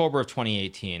October of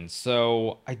 2018.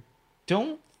 So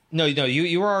don't. No,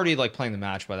 you were already like playing the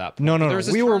match by that point. No, no, There no. was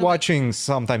this We were tournament- watching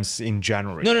sometimes in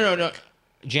January. No.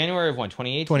 January of when?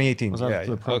 2018. 2018. Was that Yeah,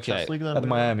 the Pro Okay. Chess League that at we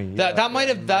were- Miami. That might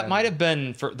have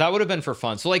been for that would have been for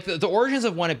fun. So like the origins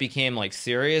of when it became like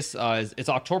serious it's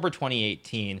October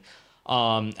 2018.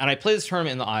 And I played this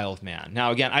tournament in the Isle of Man.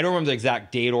 Now again, I don't remember the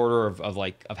exact date order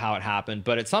of how it happened,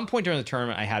 but at some point during the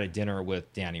tournament I had a dinner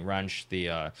with Danny Wrench,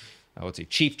 the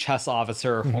chief chess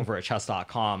officer over at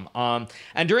chess.com.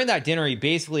 And during that dinner, he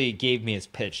basically gave me his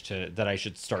pitch that I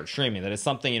should start streaming, that it's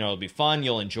something, it'll be fun,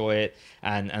 you'll enjoy it,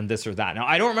 and this or that. Now,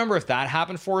 I don't remember if that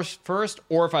happened first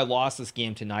or if I lost this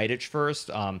game to Nidich first.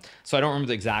 So I don't remember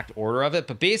the exact order of it.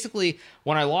 But basically,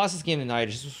 when I lost this game to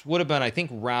Nidich, this would have been, I think,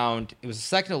 it was the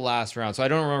second to last round. So I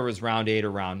don't remember if it was round 8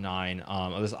 or round 9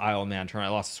 of this Isle of Man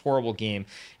tournament. I lost this horrible game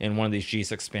in one of these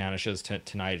G6 Spanishes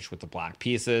to Nidich with the black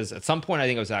pieces. At some point, I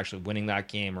think I was actually winning that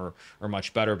game or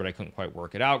much better, but I couldn't quite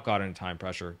work it out. Got into time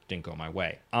pressure, didn't go my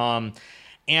way. And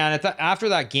after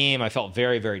that game, I felt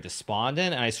very, very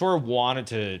despondent, and I sort of wanted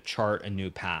to chart a new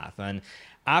path. And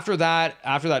after that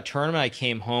tournament, I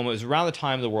came home. It was around the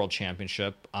time of the World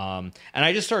Championship, and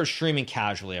I just started streaming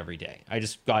casually every day. I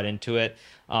just got into it,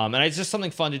 and it's just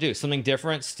something fun to do, something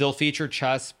different. Still feature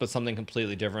chess, but something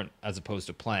completely different as opposed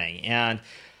to playing. And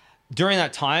during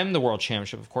that time, the World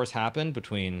Championship, of course, happened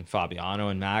between Fabiano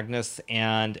and Magnus.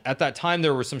 And at that time,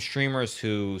 there were some streamers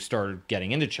who started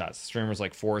getting into chess. Streamers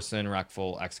like Forsen,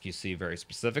 Reckful, XQC, very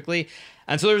specifically.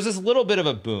 And so there was this little bit of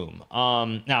a boom.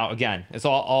 Now, again, it's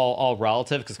all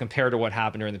relative, because compared to what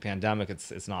happened during the pandemic,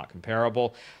 it's not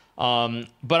comparable.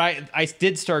 But I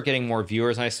did start getting more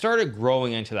viewers, and I started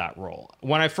growing into that role.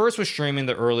 When I first was streaming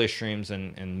the earliest streams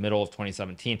in middle of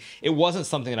 2017, it wasn't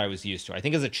something that I was used to. I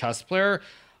think as a chess player,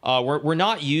 we're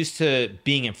not used to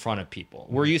being in front of people.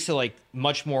 We're used to like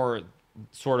much more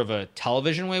sort of a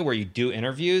television way where you do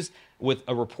interviews with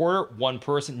a reporter, one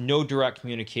person, no direct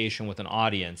communication with an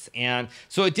audience. And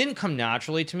so it didn't come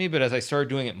naturally to me, but as I started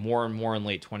doing it more and more in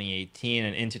late 2018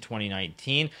 and into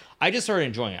 2019, I just started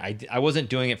enjoying it. I wasn't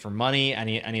doing it for money,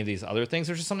 any of these other things.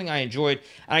 It was just something I enjoyed.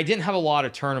 And I didn't have a lot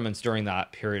of tournaments during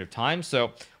that period of time.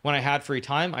 So when I had free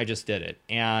time, I just did it.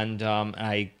 And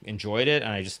I enjoyed it,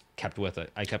 and I just kept with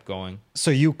it. I kept going. So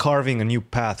you carving a new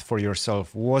path for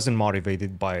yourself wasn't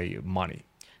motivated by money.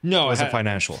 No, it wasn't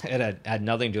financial. It had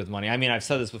nothing to do with money. I mean, I've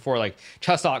said this before, like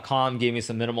chess.com gave me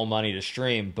some minimal money to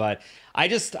stream, but I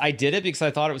did it because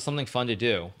I thought it was something fun to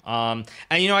do. And,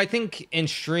 I think in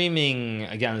streaming,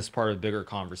 again, this is part of a bigger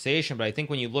conversation, but I think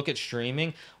when you look at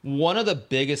streaming, one of the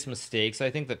biggest mistakes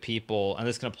I think that people, and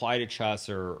this can apply to chess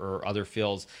or other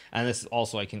fields, and this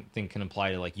also I think can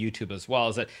apply to like YouTube as well,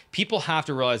 is that people have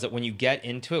to realize that when you get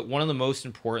into it, one of the most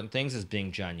important things is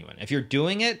being genuine. If you're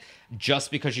doing it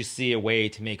just because you see a way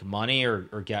to make money or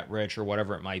get rich or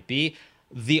whatever it might be,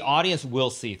 the audience will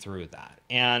see through that.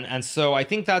 And so I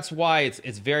think that's why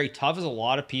it's very tough as a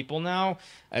lot of people now.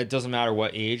 It doesn't matter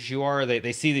what age you are.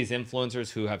 They see these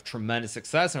influencers who have tremendous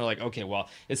success and are like, okay, well,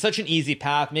 it's such an easy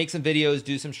path. Make some videos,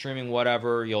 do some streaming,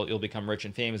 whatever. You'll become rich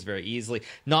and famous very easily.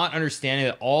 Not understanding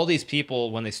that all these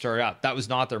people, when they started out, that was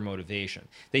not their motivation.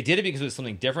 They did it because it was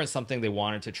something different, something they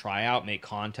wanted to try out, make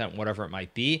content, whatever it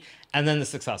might be. And then the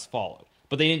success followed.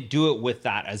 But they didn't do it with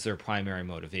that as their primary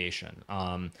motivation.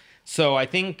 So I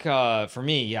think for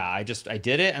me, yeah, I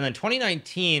did it. And then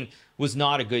 2019 was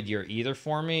not a good year either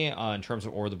for me in terms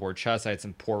of over-the-board chess. I had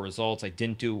some poor results. I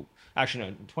didn't do, actually,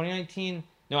 no, 2019,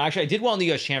 no, actually, I did well in the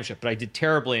U.S. Championship, but I did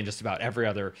terribly in just about every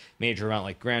other major event,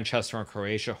 like Grand Chess Tour in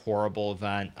Croatia, horrible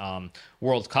event.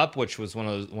 World Cup, which was one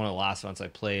of the last events I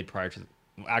played prior to,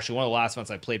 actually one of the last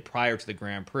events I played prior to the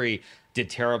Grand Prix, did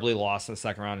terribly, lost in the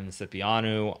second round in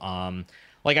Cipriano.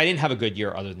 Like, I didn't have a good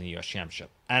year other than the U.S.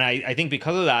 Championship. And I think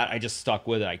because of that, I just stuck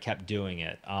with it. I kept doing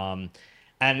it. And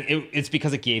it's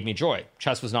because it gave me joy.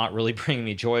 Chess was not really bringing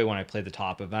me joy when I played the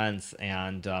top events.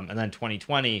 And then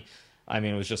 2020, I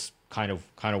mean, it was just kind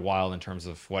of wild in terms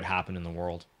of what happened in the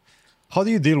world. How do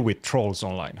you deal with trolls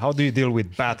online? How do you deal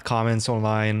with bad comments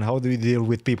online? How do you deal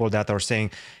with people that are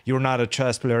saying, you're not a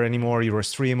chess player anymore, you're a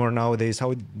streamer nowadays?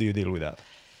 How do you deal with that?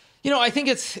 I think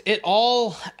it's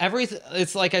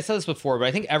like I said this before, but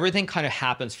I think everything kind of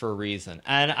happens for a reason.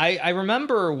 And I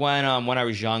remember when I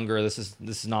was younger, this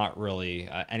is not really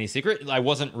any secret, I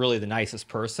wasn't really the nicest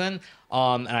person.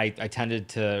 And I tended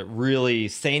to really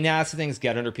say nasty things,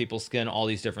 get under people's skin, all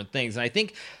these different things. And I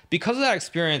think because of that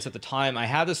experience at the time, I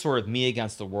had this sort of me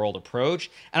against the world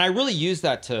approach. And I really used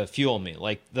that to fuel me.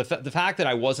 Like the fact that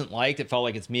I wasn't liked, it felt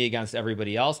like it's me against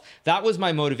everybody else. That was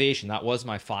my motivation. That was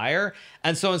my fire.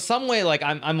 And so in some way, like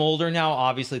I'm older now,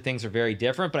 obviously things are very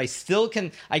different, but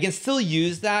I can still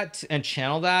use that and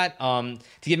channel that to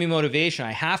give me motivation.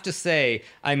 I have to say,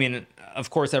 I mean, of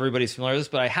course, everybody's familiar with this,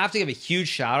 but I have to give a huge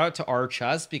shout out to our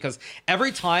chess, because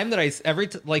every time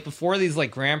that like before these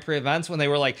like Grand Prix events, when they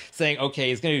were like saying, okay,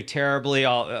 he's going to do terribly.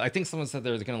 I think someone said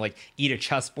they were going to like eat a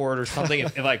chessboard or something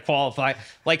if I qualify,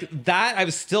 like that. I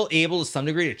was still able to some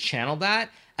degree to channel that.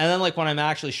 And then like when I'm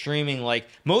actually streaming, like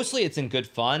mostly it's in good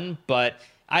fun, but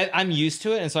I'm used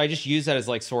to it. And so I just use that as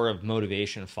like sort of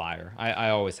motivation fire. I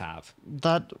always have.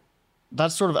 That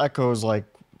sort of echoes like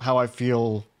how I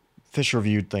feel Fischer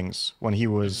viewed things when he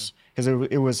was, because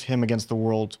it was him against the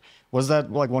world. Was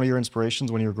that like one of your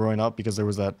inspirations when you were growing up, because there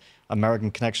was that American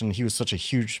connection? He was such a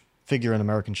huge figure in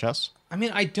American chess. I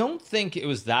mean, I don't think it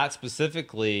was that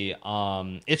specifically.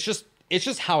 It's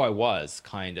just how I was,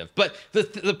 kind of. But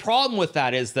the problem with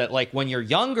that is that like when you're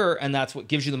younger and that's what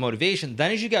gives you the motivation,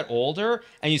 then as you get older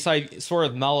and you sort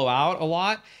of mellow out a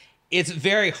lot, it's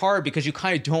very hard, because you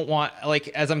kind of don't want, like,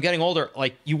 as I'm getting older,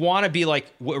 like you want to be like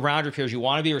around your peers, you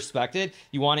want to be respected,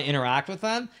 you want to interact with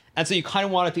them. And so you kind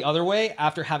of want it the other way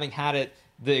after having had it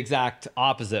the exact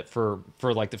opposite for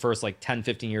like the first like 10,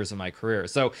 15 years of my career.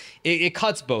 So it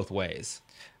cuts both ways.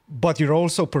 But you're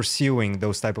also pursuing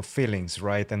those type of feelings,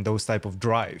 right? And those type of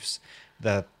drives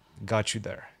that got you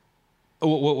there.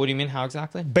 What do you mean? How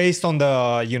exactly? Based on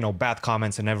the, bad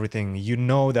comments and everything, you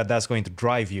know that that's going to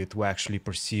drive you to actually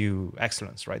pursue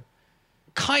excellence, right?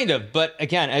 Kind of, but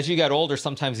again, as you get older,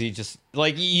 sometimes you just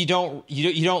like you don't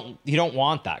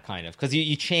want that kind of, because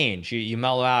you change, you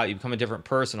mellow out, you become a different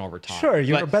person over time. Sure,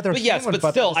 you're a better. But yes, but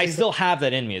still, I still have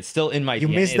that in me. It's still in my. You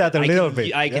DNA. miss that a little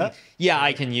bit.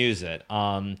 I can use it.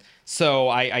 So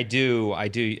I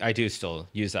do still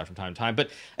use that from time to time.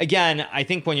 But again, I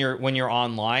think when you're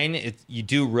online, you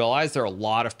do realize there are a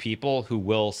lot of people who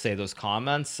will say those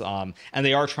comments, and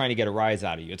they are trying to get a rise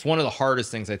out of you. It's one of the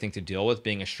hardest things I think to deal with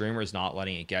being a streamer, is not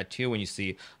letting it get to you when you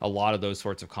see a lot of those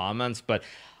sorts of comments. But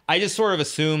I just sort of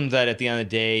assume that at the end of the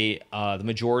day, the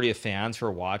majority of fans who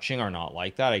are watching are not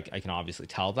like that. I can obviously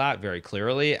tell that very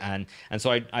clearly. And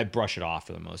so I brush it off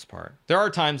for the most part. There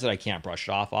are times that I can't brush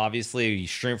it off. Obviously, you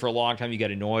stream for a long time, you get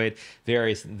annoyed,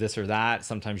 various this or that.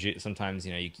 Sometimes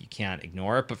you can't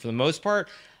ignore it. But for the most part,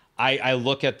 I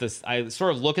look at this, I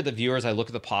sort of look at the viewers, I look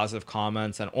at the positive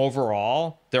comments, and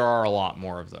overall, there are a lot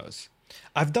more of those.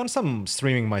 I've done some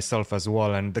streaming myself as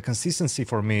well, and the consistency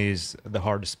for me is the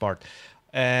hardest part.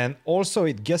 And also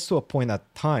it gets to a point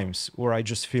at times where I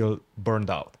just feel burned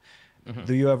out. Mm-hmm.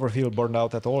 Do you ever feel burned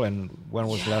out at all? And when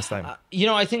was the last time?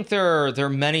 I think there are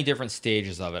many different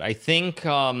stages of it. I think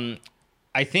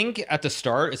at the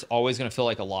start, it's always going to feel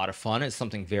like a lot of fun. It's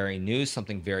something very new,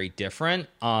 something very different.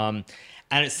 And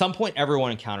at some point,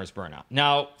 everyone encounters burnout.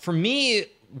 Now, for me,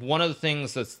 one of the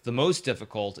things that's the most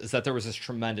difficult is that there was this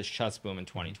tremendous chess boom in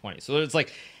 2020. So it's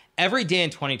like every day in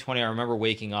 2020, I remember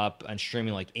waking up and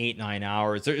streaming like 8-9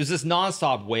 hours. There was this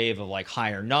nonstop wave of like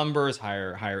higher numbers,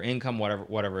 higher income,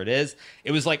 whatever it is.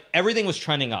 It was like everything was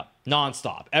trending up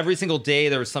nonstop. Every single day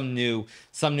there was some new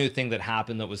thing that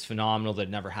happened that was phenomenal that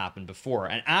never happened before.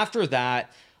 And after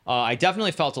that, I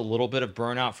definitely felt a little bit of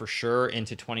burnout for sure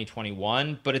into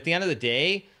 2021. But at the end of the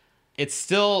day, there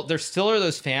still are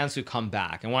those fans who come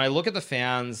back. And when I look at the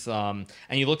fans, and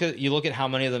you look at how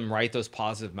many of them write those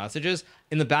positive messages,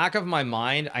 in the back of my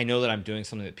mind, I know that I'm doing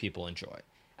something that people enjoy.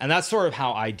 And that's sort of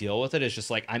how I deal with it. It's just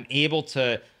like I'm able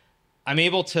to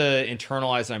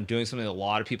internalize that I'm doing something that a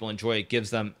lot of people enjoy. It gives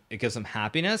them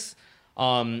happiness.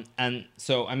 And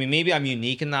so, I mean, maybe I'm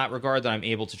unique in that regard, that I'm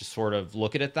able to just sort of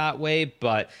look at it that way,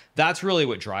 but that's really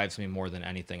what drives me more than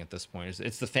anything at this point.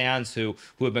 It's the fans who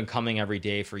have been coming every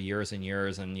day for years and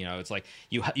years. And, it's like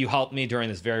you helped me during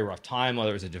this very rough time, whether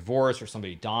it was a divorce or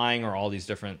somebody dying or all these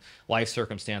different life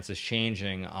circumstances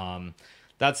changing.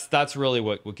 That's really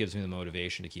what gives me the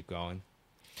motivation to keep going.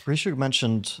 Rishik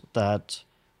mentioned that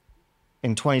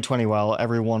in 2020, while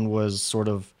everyone was sort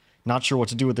of not sure what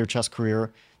to do with their chess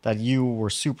career, that you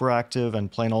were super active and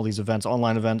playing all these events,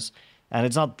 online events. And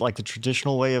it's not like the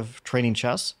traditional way of training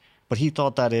chess, but he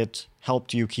thought that it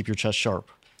helped you keep your chess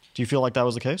sharp. Do you feel like that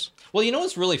was the case? Well,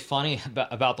 what's really funny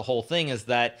about the whole thing is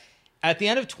that at the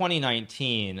end of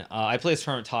 2019, I played this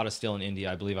tournament Tata Steel in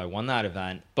India. I believe I won that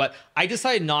event, but I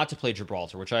decided not to play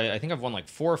Gibraltar, which I think I've won like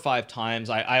 4 or 5 times.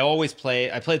 I always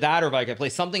play. I play that, or like I play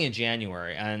something in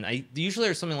January, and I usually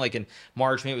there's something like in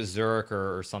March, maybe it was Zurich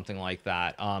or something like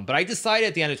that. But I decided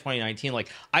at the end of 2019, like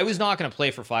I was not going to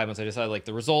play for 5 months. I decided like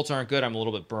the results aren't good. I'm a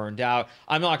little bit burned out.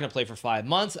 I'm not going to play for 5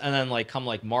 months, and then like come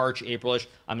like March, Aprilish,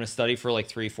 I'm going to study for like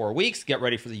 3-4 weeks, get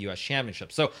ready for the U.S.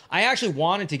 Championship. So I actually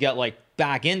wanted to get like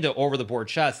back into over the board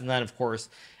chess, and then of course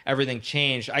everything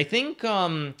changed. I think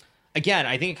again,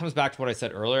 I think it comes back to what I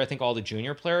said earlier. I think all the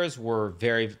junior players were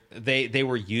they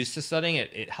were used to studying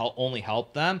it. Only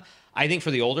helped them. I think for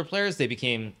the older players, they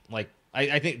became like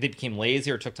I think they became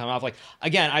lazy or took time off. Like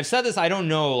again, I've said this. I don't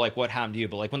know like what happened to you,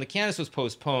 but like when the Candace was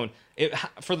postponed,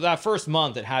 for that first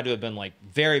month, it had to have been like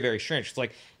very, very strange. It's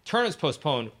like tournament's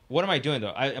postponed. What am I doing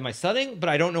though? Am I studying? But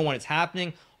I don't know when it's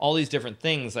happening. All these different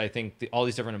things. I think all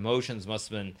these different emotions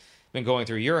must have been going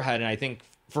through your head. And I think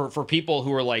for people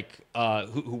who are like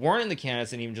who weren't in the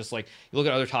Candidates, and even just like you look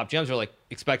at other top gems who are like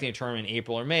expecting a tournament in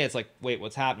April or May, it's like, wait,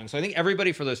 what's happening? So I think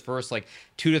everybody for those first like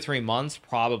 2 to 3 months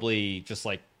probably just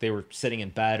like they were sitting in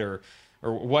bed or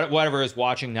whatever, is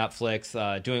watching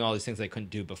Netflix, doing all these things they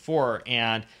couldn't do before.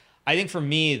 And I think for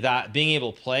me, that being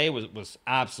able to play was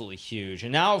absolutely huge.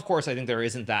 And now, of course, I think there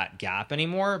isn't that gap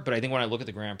anymore. But I think when I look at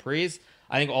the Grand Prix,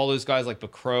 I think all those guys like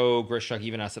Bakro, Grishuk,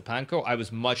 even Esipenko, I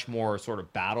was much more sort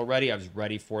of battle ready. I was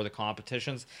ready for the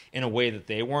competitions in a way that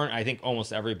they weren't. I think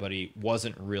almost everybody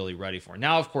wasn't really ready for.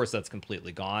 Now, of course, that's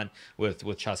completely gone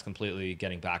with chess completely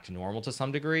getting back to normal to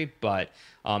some degree. But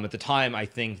at the time, I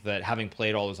think that having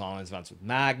played all those online events with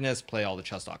Magnus, play all the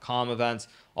chess.com events,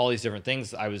 all these different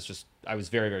things, I was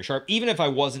very, very sharp, even if I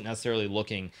wasn't necessarily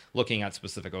looking at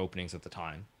specific openings at the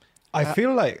time. I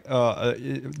feel like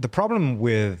the problem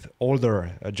with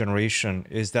older generation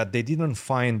is that they didn't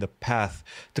find the path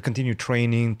to continue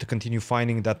training, to continue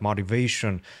finding that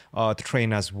motivation to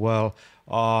train as well.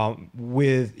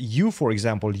 With you, for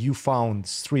example, you found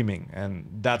streaming, and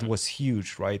that was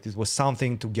huge, right? It was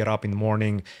something to get up in the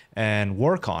morning and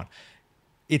work on.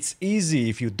 It's easy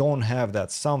if you don't have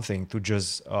that something to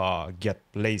just get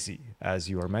lazy, as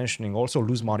you are mentioning, also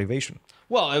lose motivation.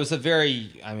 Well, it was a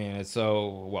very, I mean, it's so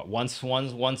what once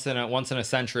in a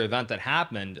century event that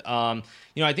happened. I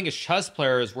think as chess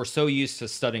players, we're so used to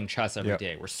studying chess every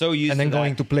day. We're so used and then to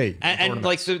going to play. And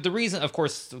like so the reason, of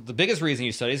course, the biggest reason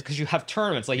you study is because you have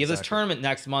tournaments. Like you have this tournament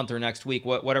next month or next week,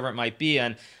 whatever it might be,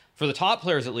 and for the top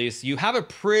players, at least, you have a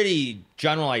pretty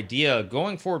general idea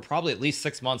going forward, probably at least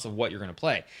 6 months of what you're going to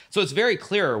play. So it's very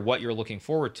clear what you're looking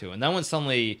forward to. And then when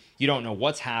suddenly you don't know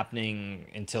what's happening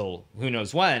until who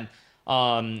knows when,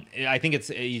 I think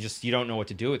you don't know what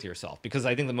to do with yourself, because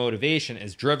I think the motivation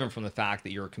is driven from the fact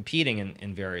that you're competing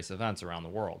in various events around the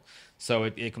world. So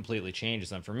it completely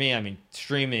changes. And for me, I mean,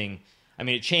 streaming, I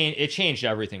mean, it changed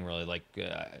everything really. Like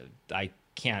I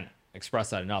can't express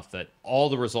that enough, that all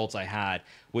the results I had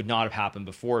would not have happened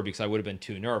before because I would have been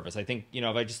too nervous. I think,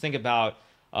 if I just think about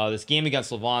this game against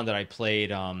Levon that I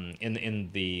played in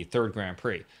the third Grand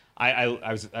Prix, I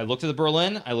looked at the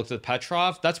Berlin, I looked at the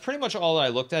Petrov. That's pretty much all that I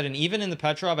looked at. And even in the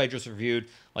Petrov, I just reviewed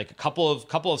like a couple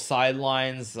of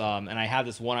sidelines, and I had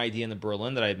this one idea in the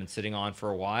Berlin that I had been sitting on for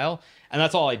a while, and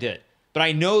that's all I did. But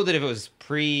I know that if it was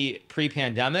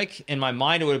pre-pandemic, in my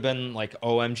mind, it would have been like,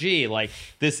 OMG, like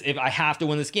this, if I have to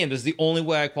win this game, this is the only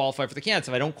way I qualify for the Candidates.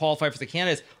 If I don't qualify for the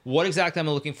Candidates, what exactly am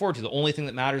I looking forward to? The only thing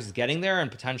that matters is getting there and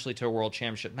potentially to a world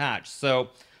championship match.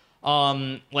 So,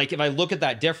 like if I look at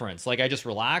that difference, like I just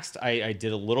relaxed, I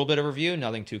did a little bit of review,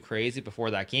 nothing too crazy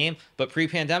before that game, but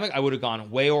pre-pandemic, I would have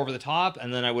gone way over the top,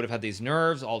 and then I would have had these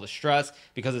nerves, all the stress,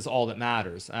 because it's all that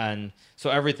matters. And so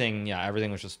everything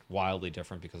was just wildly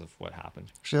different because of what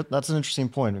happened. Shit, that's an interesting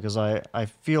point, because I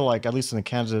feel like, at least in the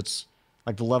Candidates,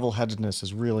 like the level-headedness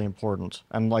is really important.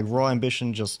 And like raw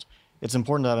ambition it's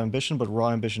important to have ambition, but raw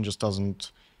ambition just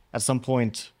doesn't, at some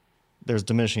point, there's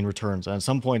diminishing returns, and at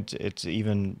some point it's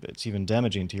even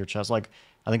damaging to your chess. Like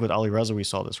I think with Ali Reza we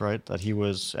saw this, right? That he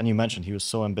was, and you mentioned he was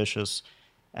so ambitious,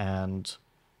 and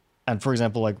for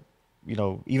example, like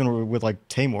even with like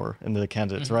Tamor in the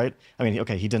Candidates, right? I mean,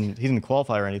 okay, he didn't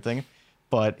qualify or anything,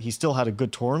 but he still had a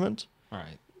good tournament,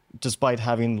 right? Despite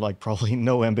having like probably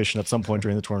no ambition at some point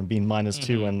during the tournament, being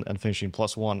 -2 and finishing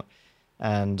 +1,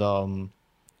 and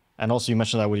also you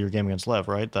mentioned that with your game against Lev,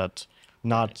 right? That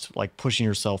not like pushing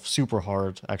yourself super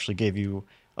hard actually gave you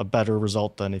a better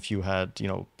result than if you had,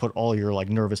 put all your like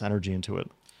nervous energy into it.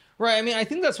 Right. I mean, I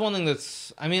think that's one thing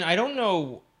I don't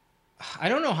know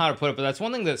how to put it, but that's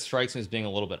one thing that strikes me as being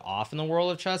a little bit off in the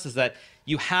world of chess, is that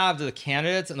you have the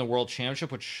Candidates and the World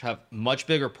Championship, which have much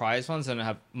bigger prize funds and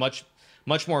have much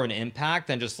much more of an impact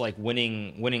than just like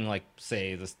winning like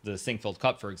say the Sinkfield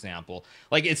Cup, for example.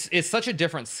 Like it's such a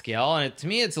different scale, and to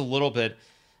me it's a little bit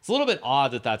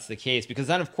odd that that's the case, because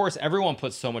then of course everyone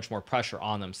puts so much more pressure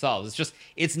on themselves.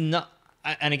 It's not.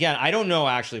 And again, I don't know,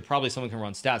 actually, probably someone can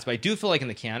run stats, but I do feel like in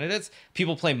the candidates,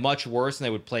 people play much worse than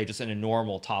they would play just in a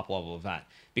normal top level event.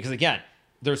 Because again,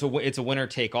 it's a winner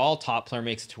take all. Top player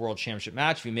makes it to World Championship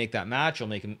match. If you make that match, you'll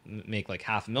make like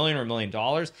 $500,000 or $1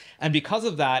 million. And because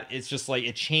of that, it's just like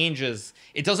it changes.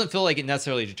 It doesn't feel like it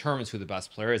necessarily determines who the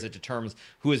best player is. It determines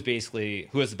who has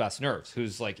the best nerves,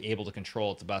 who's like able to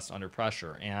control it the best under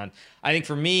pressure. And I think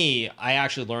for me, I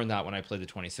actually learned that when I played the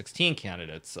 2016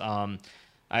 candidates.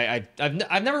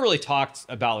 I've never really talked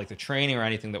about like the training or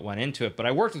anything that went into it, but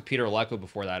I worked with Peter Lecco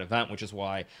before that event, which is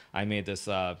why I made this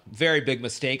very big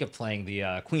mistake of playing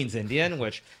the Queen's Indian,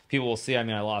 which people will see. I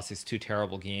mean, I lost these 2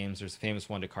 terrible games. There's a famous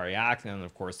one to Karyak, and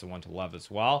of course the one to Lev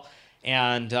as well.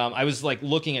 And I was like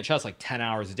looking at chess like 10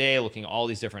 hours a day, looking at all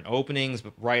these different openings,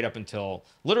 but right up until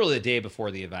literally the day before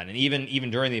the event, and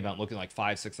even during the event, looking like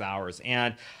 5-6 hours.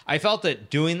 And I felt that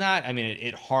doing that, I mean,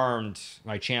 it harmed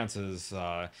my chances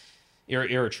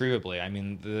irretrievably. I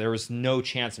mean, there was no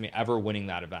chance of me ever winning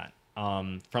that event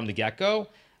from the get-go.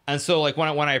 And so like when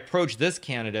I approached this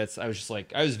candidates, I was just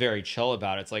like, I was very chill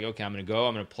about it. It's like, okay, I'm going to go,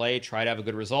 I'm going to play, try to have a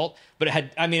good result. But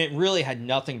it really had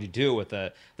nothing to do with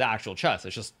the actual chess.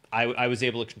 It's just, I was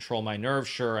able to control my nerves.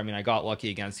 Sure. I mean, I got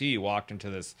lucky against you. You walked into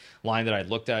this line that I'd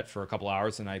looked at for a couple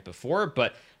hours the night before,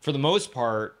 but for the most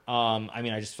part, I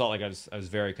mean, I just felt like I was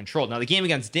very controlled. Now the game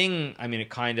against Ding, I mean,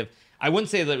 I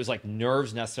wouldn't say that it was like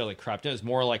nerves necessarily crept in. It was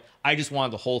more like I just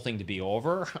wanted the whole thing to be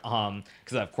over, because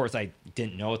of course I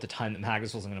didn't know at the time that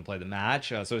Magnus wasn't going to play the match.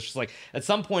 So it's just like at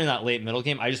some point in that late middle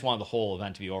game, I just wanted the whole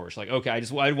event to be over. It's like, okay,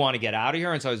 I want to get out of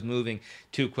here, and so I was moving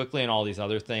too quickly and all these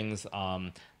other things.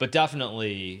 But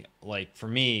definitely, like for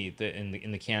me,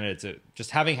 in the candidates,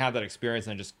 just having had that experience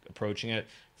and just approaching it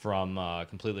from a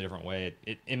completely different way,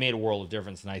 it made a world of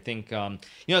difference. And I think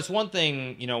it's one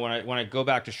thing, when I go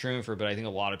back to streaming for a bit, I think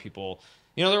a lot of people,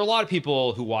 there are a lot of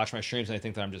people who watch my streams and they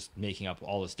think that I'm just making up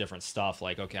all this different stuff,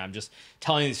 like, okay, I'm just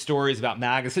telling these stories about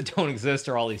Magus that don't exist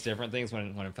or all these different things, when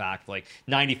in fact like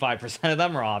 95% of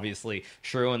them are obviously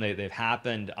true and they've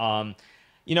happened.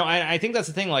 I think that's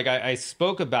the thing. Like I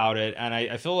spoke about it, and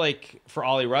I feel like for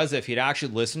Ali Reza, if he'd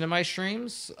actually listened to my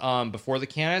streams before the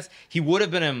candidates, he would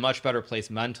have been in a much better place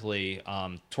mentally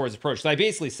towards approach. So I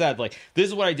basically said, like, this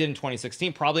is what I did in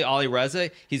 2016. Probably Ali Reza,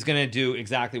 he's going to do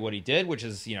exactly what he did, which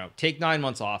is, take 9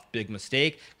 months off, big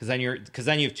mistake, because then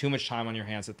you have too much time on your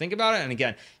hands to think about it. And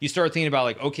again, you start thinking about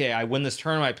like, okay, I win this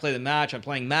tournament, I play the match, I'm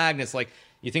playing Magnus. Like,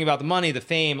 you think about the money, the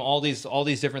fame, all these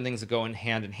different things that go in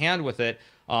hand with it.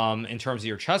 In terms of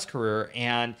your chess career,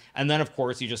 and then of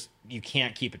course you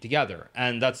can't keep it together,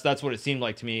 and that's what it seemed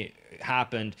like to me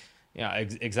happened.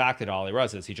 Exactly to Ali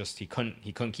Reza. He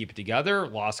couldn't keep it together.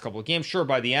 Lost a couple of games. Sure,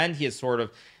 by the end he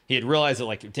had realized that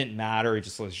like it didn't matter. He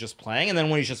was just playing, and then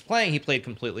when he's just playing, he played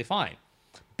completely fine.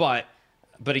 But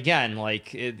again,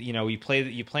 like you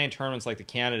play in tournaments like the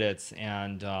candidates,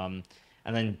 and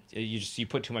then you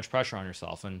put too much pressure on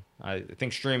yourself. And I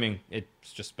think streaming,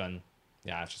 it's just been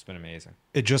amazing.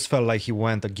 It just felt like he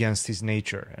went against his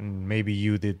nature, and maybe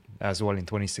you did as well in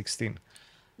 2016.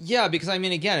 Yeah, because I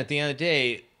mean, again, at the end of the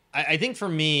day, I think for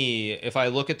me, if I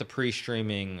look at the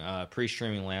pre-streaming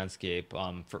landscape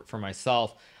for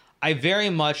myself, I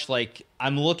very much like,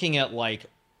 I'm looking at like,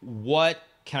 what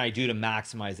can I do to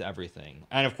maximize everything?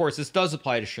 And of course, this does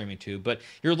apply to streaming too, but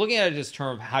you're looking at it as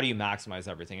term, how do you maximize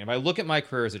everything? And if I look at my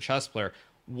career as a chess player,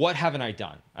 what haven't I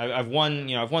done? I've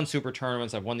won super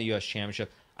tournaments. I've won the U.S.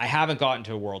 Championship. I haven't gotten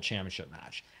to a World Championship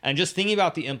match. And just thinking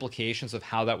about the implications of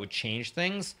how that would change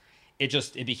things,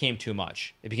 it became too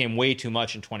much. It became way too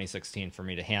much in 2016 for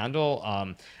me to handle.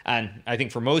 And I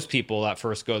think for most people that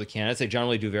first go to the candidates, they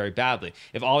generally do very badly.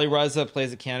 If Ali Reza plays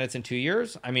the candidates in 2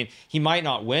 years, I mean, he might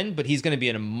not win, but he's going to be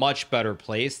in a much better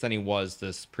place than he was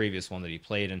this previous one that he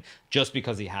played in, just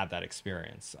because he had that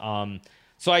experience.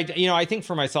 So I think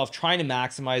for myself, trying to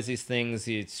maximize these things,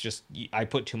 it's just, I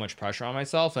put too much pressure on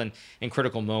myself, and in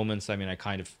critical moments, I mean, I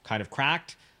kind of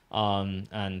cracked.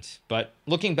 But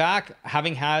looking back,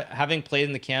 having played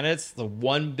in the candidates, the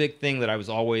one big thing that I was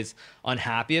always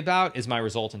unhappy about is my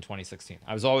result in 2016.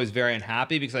 I was always very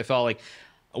unhappy because I felt like,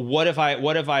 what if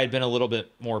I had been a little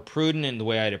bit more prudent in the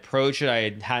way I'd approach it?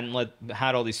 I hadn't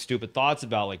had all these stupid thoughts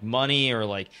about like money or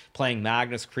like playing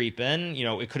Magnus creep in.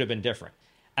 It could have been different.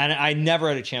 And I never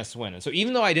had a chance to win. And so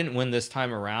even though I didn't win this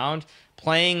time around,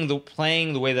 playing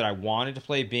the way that I wanted to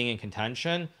play, being in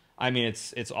contention, I mean,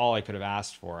 it's all I could have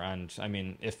asked for. And I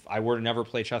mean, if I were to never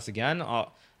play chess again,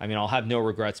 I'll have no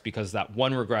regrets, because that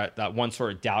one regret, that one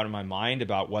sort of doubt in my mind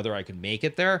about whether I could make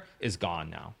it there is gone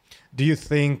now. Do you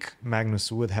think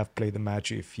Magnus would have played the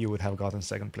match if you would have gotten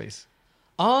second place?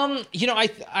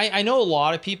 I know a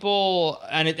lot of people,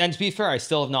 and to be fair, I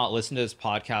still have not listened to this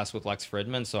podcast with Lex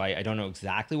Fridman, so I don't know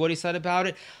exactly what he said about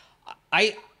it.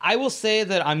 I will say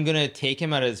that I'm going to take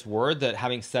him at his word that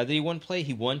having said that he wouldn't play,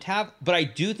 he wouldn't have. But I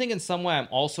do think in some way I'm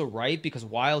also right, because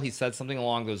while he said something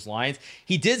along those lines,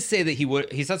 he did say that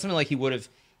he said something like he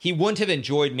wouldn't have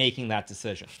enjoyed making that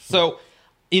decision. So,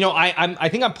 I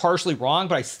think I'm partially wrong,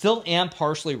 but I still am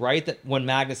partially right that when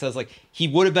Magnus says like he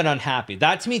would have been unhappy,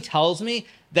 that to me tells me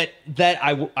that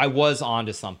I was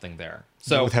onto something there.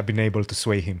 So you would have been able to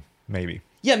sway him, maybe.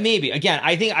 Yeah, maybe. Again,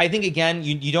 I think again,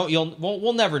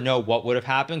 we'll never know what would have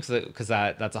happened, because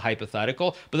that's a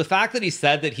hypothetical. But the fact that he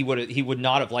said that he would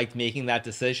not have liked making that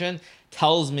decision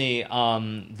tells me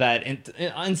that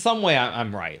in some way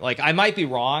I'm right. Like, I might be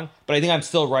wrong, but I think I'm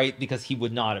still right, because he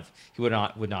would not have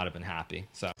been happy.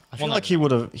 So I feel like he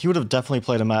would have definitely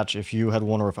played a match if you had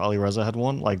won or if Ali Reza had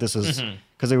won. Like, this is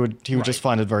because he would just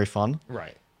find it very fun.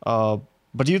 Right.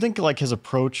 But do you think like his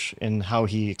approach in how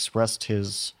he expressed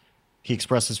his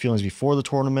feelings before the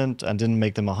tournament and didn't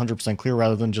make them 100% clear,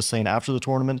 rather than just saying after the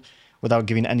tournament without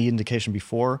giving any indication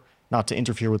before, not to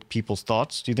interfere with people's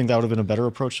thoughts? Do you think that would have been a better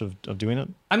approach of doing it?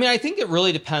 I mean, I think it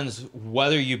really depends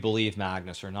whether you believe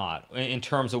Magnus or not, in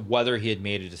terms of whether he had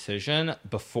made a decision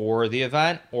before the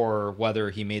event or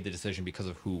whether he made the decision because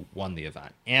of who won the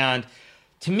event. And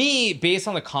to me, based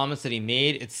on the comments that he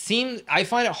made, I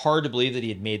find it hard to believe that he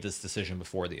had made this decision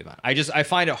before the event. I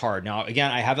find it hard. Now, again,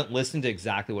 I haven't listened to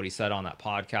exactly what he said on that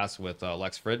podcast with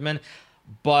Lex Fridman,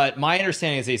 but my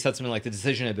understanding is that he said something like the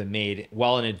decision had been made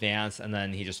well in advance, and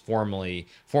then he just formally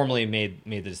made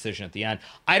the decision at the end.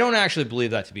 I don't actually believe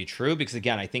that to be true, because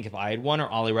again, I think if I had won or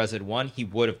Ali Reza had won, he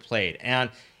would have played. And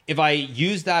if I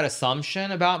use that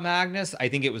assumption about Magnus, I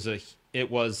think if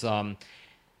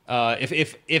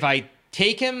I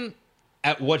take him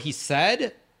at what he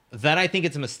said, then I think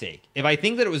it's a mistake. If I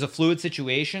think that it was a fluid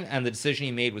situation and the decision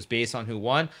he made was based on who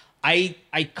won, I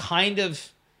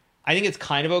think it's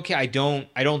kind of okay. I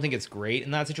don't think it's great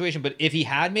in that situation. But if he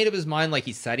had made up his mind like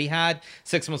he said he had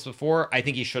 6 months before, I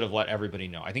think he should have let everybody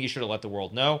know. I think he should have let the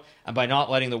world know. And by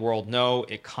not letting the world know,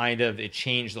 it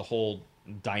changed the whole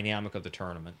dynamic of the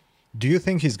tournament. Do you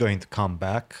think he's going to come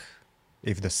back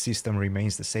if the system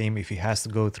remains the same, if he has to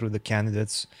go through the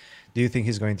candidates? Do you think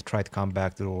he's going to try to come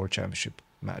back to the World Championship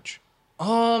match?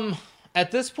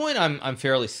 At this point, I'm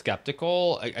fairly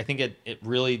skeptical. I think it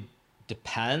really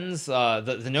depends.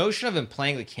 The notion of him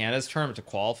playing the Canada's tournament to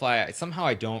qualify,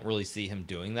 I don't really see him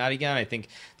doing that again. I think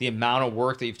the amount of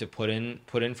work that you have to put in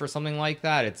for something like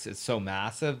that, it's so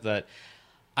massive that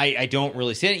I don't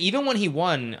really see it. Even when he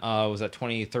won, was that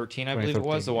 2013, I believe it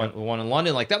was, the one in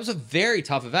London, like that was a very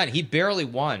tough event. He barely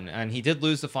won, and he did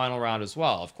lose the final round as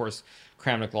well. Of course,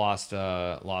 Kramnik lost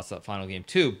that final game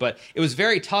too, but it was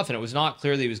very tough, and it was not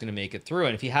clear that he was going to make it through.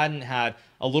 And if he hadn't had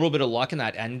a little bit of luck in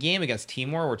that end game against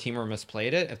Timur, where Timur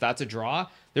misplayed it, if that's a draw,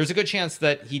 there's a good chance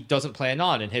that he doesn't play a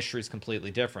non, and history is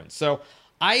completely different. So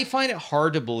I find it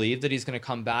hard to believe that he's going to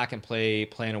come back and play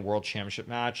in a World Championship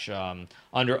match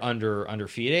under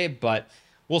FIDE, but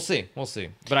we'll see.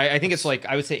 But I think it's like,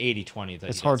 I would say 80-20.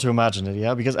 It's hard to imagine it,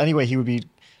 yeah, because anyway, he would be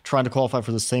trying to qualify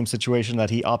for the same situation that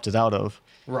he opted out of.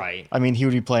 Right. I mean, he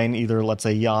would be playing either, let's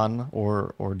say, Jan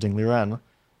or Ding Liren.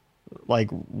 Like,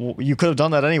 you could have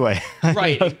done that anyway.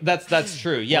 Right. That's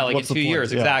true. Yeah, like in 2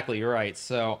 years. Yeah. Exactly. You're right.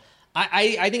 So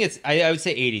I think I would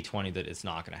say 80-20 that it's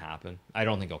not going to happen. I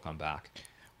don't think he'll come back.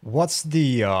 What's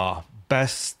the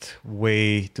best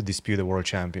way to dispute a World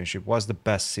Championship? What's the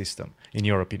best system, in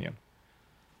your opinion?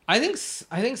 I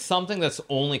think something that's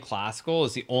only classical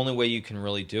is the only way you can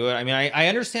really do it. I mean, I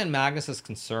understand Magnus's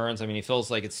concerns. I mean, he feels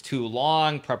like it's too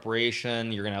long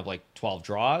preparation. You're gonna have like 12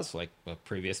 draws, like the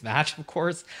previous match, of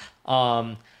course.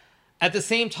 At the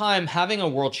same time, having a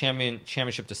world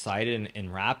championship decided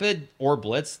in rapid or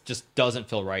blitz just doesn't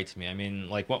feel right to me. I mean,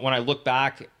 like when I look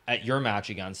back at your match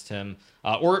against him,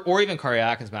 or even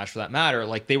Karyakin's match for that matter,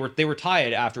 like they were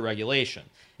tied after regulation.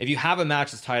 If you have a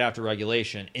match that's tied after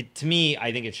regulation, to me,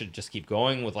 I think it should just keep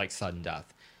going with like sudden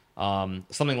death,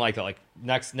 something like that. Like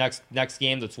next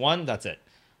game that's won, that's it.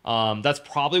 That's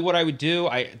probably what I would do.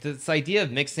 This idea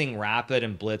of mixing rapid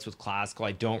and blitz with classical,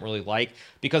 I don't really like,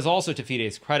 because also to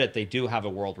FIDE's credit, they do have a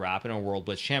world rapid and a world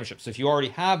blitz championship. So if you already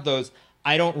have those,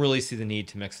 I don't really see the need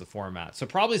to mix the format. So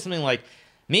probably something like,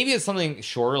 maybe it's something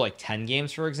shorter, like 10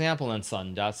 games, for example, and then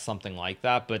sudden death, something like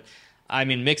that. But I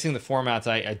mean, mixing the formats,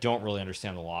 I don't really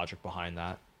understand the logic behind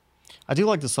that. I do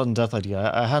like the sudden death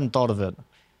idea. I hadn't thought of it.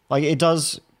 Like it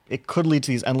does, it could lead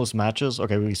to these endless matches.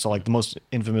 Okay, we saw like the most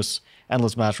infamous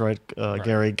endless match, right?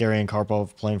 Right. Gary and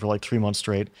Karpov playing for like 3 months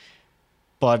straight.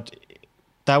 But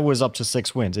that was up to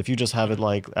 6 wins. If you just have it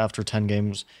like after 10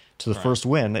 games to the Right. first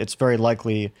win, it's very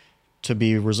likely to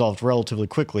be resolved relatively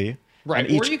quickly. Right,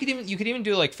 And or each you could even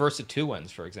do like first to two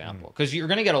wins, for example, because you're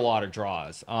going to get a lot of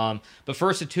draws. But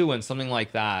first to two wins, something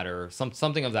like that, or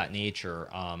something of that nature,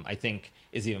 I think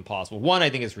is even possible. One,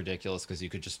 I think is ridiculous because you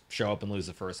could just show up and lose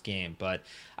the first game. But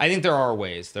I think there are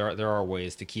ways. There are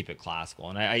ways to keep it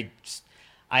classical, and I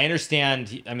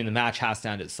understand. I mean, the match has to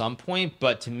end at some point,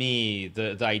 but to me,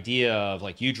 the idea of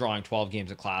like you drawing 12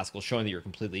 games at classical, showing that you're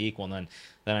completely equal, and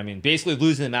then I mean, basically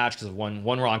losing the match because of one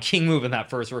wrong king move in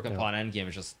that first rook and pawn endgame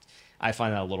is just. I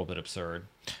find that a little bit absurd.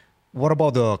 What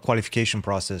about the qualification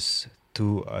process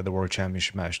to the World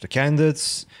Championship match? The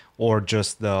candidates or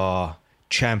just the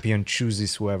champion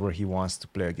chooses whoever he wants to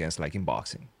play against, like in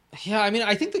boxing? Yeah, I mean,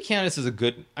 I think the candidates is a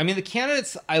good. I mean, the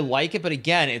candidates, I like it, but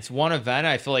again, it's one event.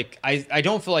 I feel like I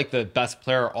don't feel like the best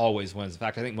player always wins. In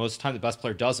fact, I think most of the time the best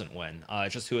player doesn't win.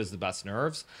 It's just who has the best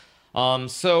nerves.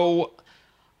 So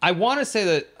I want to say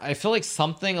that I feel like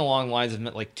something along the lines of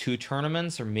like 2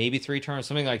 tournaments or maybe 3 tournaments,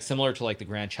 something like similar to like the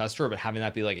Grand Chess Tour, but having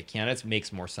that be like a candidates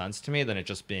makes more sense to me than it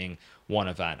just being one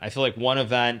event. I feel like one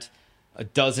event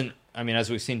doesn't, I mean,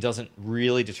 as we've seen, doesn't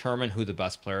really determine who the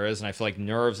best player is. And I feel like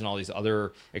nerves and all these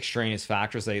other extraneous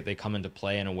factors, they come into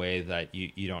play in a way that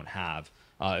you don't have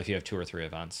if you have 2 or 3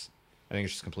 events. I think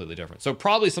it's just completely different. So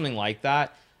probably something like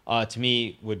that to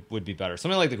me would be better.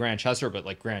 Something like the Grand Chess Tour, but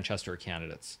like Grand Chess Tour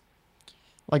candidates.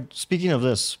 like speaking of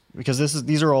this, because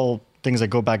these are all things that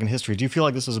go back in history. Do you feel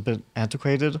like this is a bit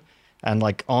antiquated, and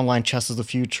like online chess is the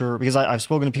future? Because I've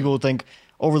spoken to people who think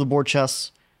over the board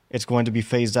chess it's going to be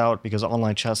phased out because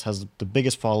online chess has the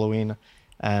biggest following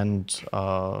and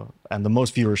the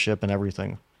most viewership and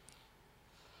everything.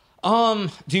 Do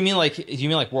you mean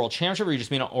like World Championship, or you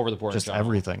just mean over the board? Just in general?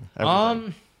 everything.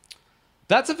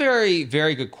 That's a very,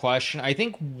 very good question. I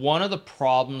think one of the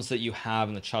problems that you have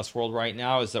in the chess world right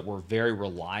now is that we're very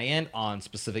reliant on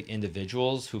specific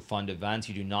individuals who fund events.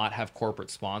 You do not have corporate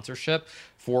sponsorship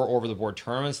for over-the-board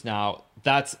tournaments. Now,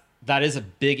 that is a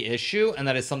big issue, and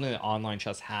that is something that online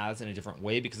chess has in a different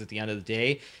way, because at the end of the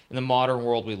day, in the modern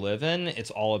world we live in,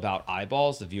 it's all about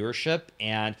eyeballs, the viewership,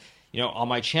 and on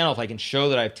my channel, if I can show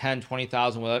that I have 10,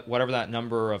 20,000, whatever that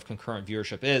number of concurrent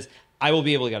viewership is, I will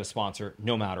be able to get a sponsor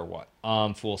no matter what,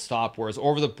 full stop. Whereas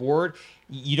over the board,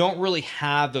 you don't really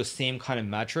have those same kind of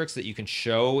metrics that you can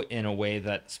show in a way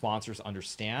that sponsors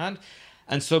understand.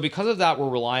 And so because of that, we're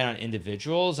relying on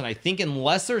individuals. And I think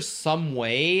unless there's some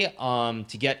way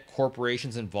to get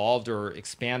corporations involved or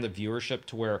expand the viewership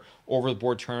to where over the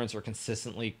board tournaments are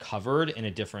consistently covered in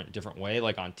a different way,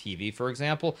 like on TV, for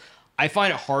example, I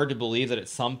find it hard to believe that at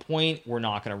some point we're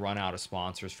not going to run out of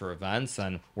sponsors for events,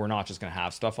 and we're not just going to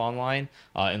have stuff online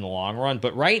in the long run.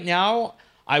 But right now,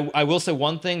 I will say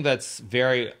one thing that's a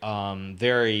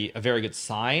very good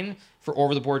sign for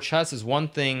over-the-board chess is one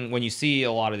thing when you see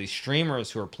a lot of these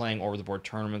streamers who are playing over-the-board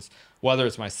tournaments, whether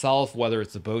it's myself, whether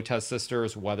it's the Botez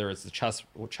sisters, whether it's the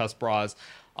chess bras,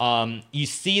 you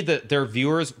see that their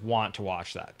viewers want to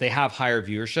watch that. They have higher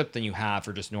viewership than you have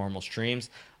for just normal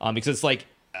streams because it's like,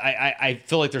 I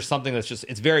feel like there's something that's just,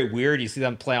 it's very weird. You see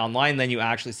them play online, then you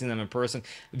actually see them in person.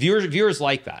 Viewers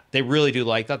like that. They really do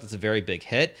like that. That's a very big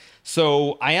hit.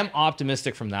 So I am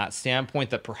optimistic from that standpoint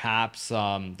that perhaps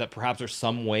there's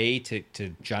some way to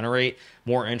generate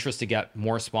more interest to get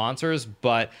more sponsors.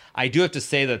 But I do have to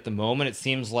say that at the moment it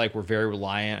seems like we're very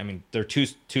reliant. I mean, there are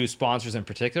two sponsors in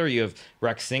particular. You have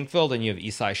Rex Sinkfield and you have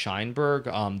Isai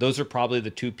Scheinberg. Those are probably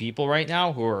the 2 people right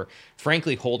now who are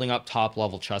frankly holding up top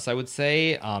level chess, I would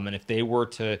say. And if they were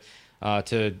to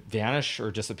vanish or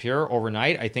disappear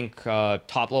overnight, I think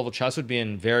top level chess would be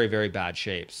in very, very bad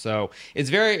shape. So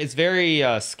it's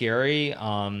very scary.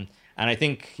 And I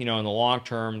think, in the long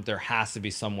term, there has to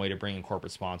be some way to bring in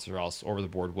corporate sponsors, or else over the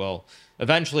board will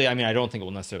eventually, I mean, I don't think it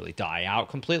will necessarily die out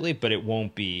completely, but it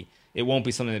won't be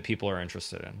something that people are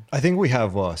interested in. I think we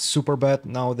have a super bet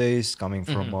nowadays coming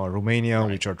from Romania,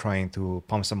 which are trying to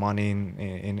pump some money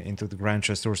into the Grand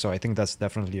Chess Tour. So I think that's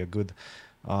definitely a good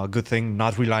thing,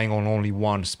 not relying on only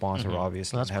one sponsor,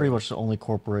 obviously. That's pretty much the only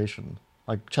corporation.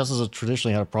 Like chess has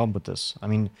traditionally had a problem with this. I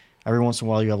mean, Every once in a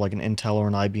while, you have like an Intel or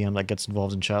an IBM that gets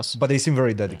involved in chess. But they seem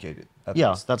very dedicated. At Yeah,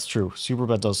 least. that's true.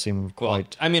 Superbet does seem Well,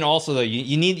 quite. I mean, also though,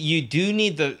 you do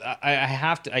need the.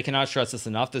 I cannot stress this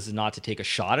enough. This is not to take a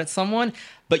shot at someone,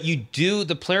 but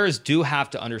the players do have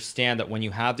to understand that when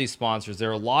you have these sponsors, there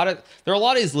are a lot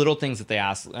of these little things that they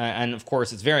ask, and of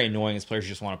course, it's very annoying as players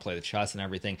just want to play the chess and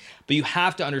everything. But you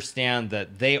have to understand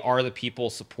that they are the people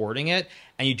supporting it,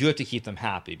 and you do have to keep them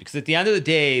happy because at the end of the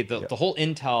day, the whole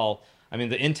Intel. I mean,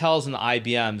 the Intels and the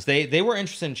IBMs, they were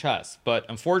interested in chess, but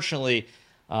unfortunately,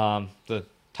 the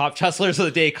top chess players of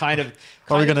the day kind of.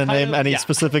 Are we going to name any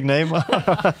specific name?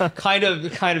 kind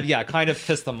of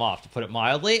pissed them off, to put it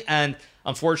mildly. And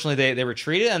unfortunately, they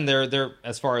retreated, and they're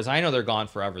as far as I know, they're gone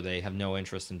forever. They have no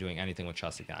interest in doing anything with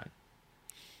chess again.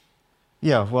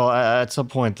 Yeah, well, at some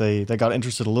point they got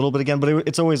interested a little bit again, but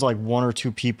it's always like one or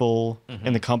two people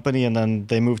in the company, and then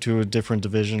they move to a different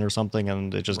division or something,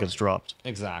 and it just gets dropped.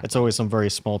 Exactly. It's always some very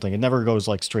small thing. It never goes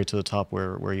like straight to the top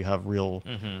where you have real.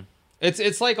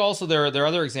 It's like also there are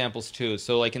other examples too.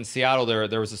 So like in Seattle,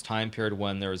 there was this time period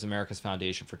when there was America's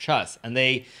Foundation for Chess, and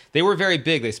they were very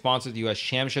big. They sponsored the U.S.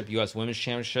 Championship, U.S. Women's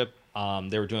Championship.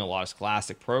 They were doing a lot of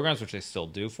scholastic programs, which they still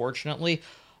do, fortunately.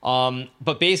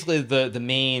 But basically, the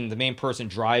main person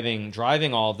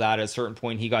driving all of that, at a certain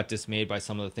point, he got dismayed by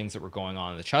some of the things that were going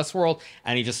on in the chess world,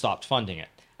 and he just stopped funding it.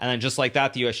 And then just like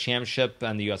that, the U.S. Championship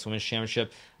and the U.S. Women's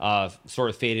Championship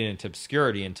sort of faded into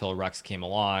obscurity until Rex came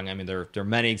along. I mean, there are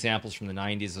many examples from the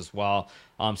 90s as well.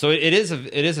 So it is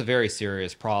a very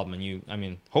serious problem,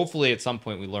 and hopefully at some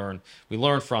point we learn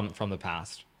from the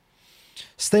past.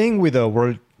 Staying with the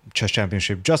World Chess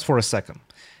Championship just for a second.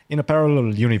 In a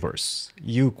parallel universe,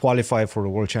 you qualify for the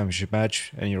World Championship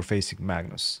match and you're facing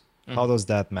Magnus. How does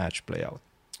that match play out?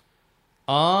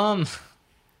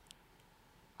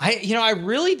 I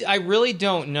really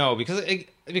don't know because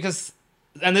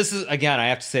and this is, again, I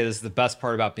have to say, this is the best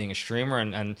part about being a streamer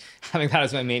and having that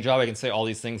as my main job. I can say all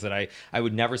these things that I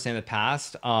would never say in the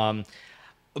past.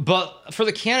 But for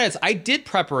the candidates, I did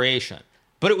preparation.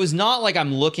 But it was not like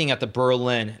I'm looking at the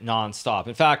Berlin nonstop.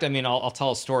 In fact, I mean, I'll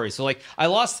tell a story. So like I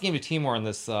lost the game to Timur in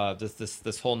this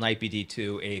whole Knight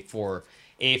BD2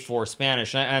 A4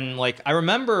 Spanish, and like I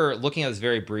remember looking at this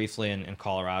very briefly in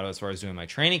Colorado as far as doing my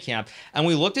training camp, and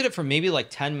we looked at it for maybe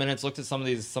like 10 minutes. Looked at some of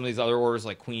these other orders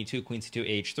like Queen E2, Queen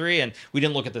C2, H3, and we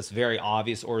didn't look at this very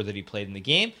obvious order that he played in the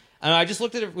game. And I just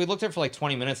looked at it. We looked at it for like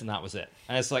 20 minutes, and that was it.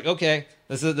 And it's like, okay,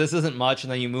 this isn't much,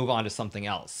 and then you move on to something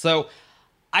else. So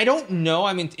I don't know.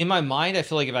 I mean, in my mind, I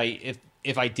feel like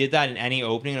if I did that in any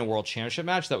opening in a World Championship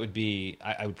match, that would be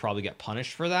I would probably get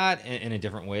punished for that in a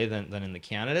different way than in the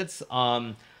candidates.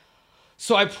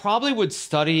 So I probably would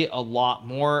study a lot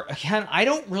more. Again, I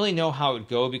don't really know how it would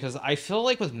go because I feel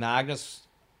like with Magnus,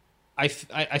 I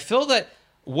feel that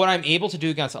what I'm able to do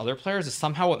against other players is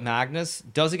somehow what Magnus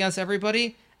does against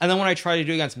everybody. And then when I try to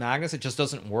do against Magnus, it just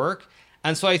doesn't work.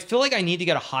 And so I feel like I need to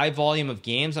get a high volume of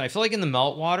games. And I feel like in the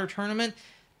Meltwater tournament,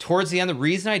 towards the end, the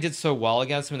reason I did so well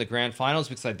against him in the grand finals is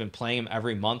because I'd been playing him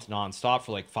every month nonstop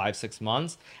for like 5-6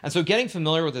 months. And so getting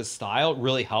familiar with his style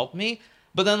really helped me.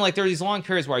 But then like there are these long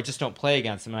periods where I just don't play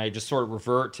against him, and I just sort of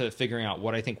revert to figuring out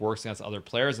what I think works against other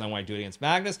players. And then when I do it against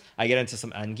Magnus, I get into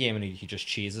some end game and he just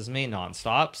cheeses me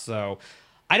nonstop. So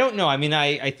I don't know. I mean,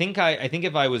 I think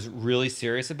if I was really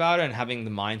serious about it and having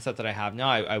the mindset that I have now,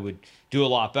 I would do a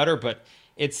lot better. But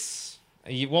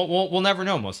we'll never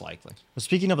know, most likely.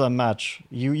 Speaking of that match,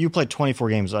 you played 24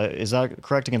 games. Is that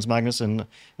correct against Magnus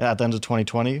at the end of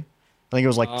 2020? I think it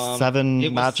was like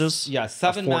 7 matches. Yeah,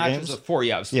 7 matches games? of 4.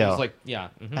 Yeah, it was like, yeah.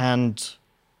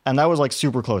 And that was like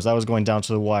super close. That was going down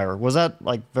to the wire. Was that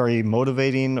like very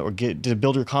motivating, or did it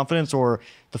build your confidence, or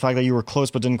the fact that you were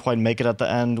close but didn't quite make it at the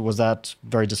end, was that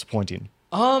very disappointing?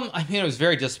 I mean, I was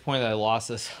very disappointed that I lost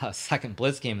this second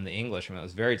Blitz game in the English. I mean, it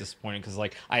was very disappointing because,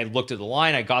 like, I looked at the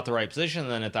line, I got the right position,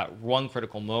 and then at that one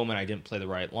critical moment, I didn't play the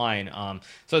right line.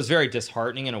 So it was very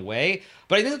disheartening in a way.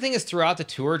 But I think the thing is, throughout the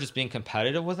tour, just being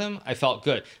competitive with him, I felt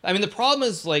good. I mean, the problem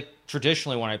is, like,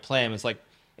 traditionally when I play him, it's like,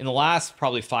 in the last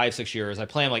probably 5-6 years, I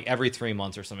play him like every 3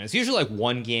 months or something. It's usually like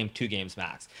 1 game, 2 games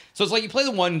max. So it's like you play the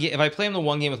one game. If I play him the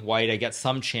 1 game with white, I get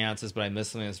some chances, but I miss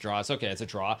something that's draw. It's okay, it's a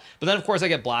draw. But then of course I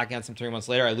get black against him 3 months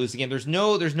later. I lose the game. There's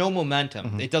no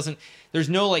momentum. It doesn't. There's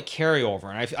no like carryover.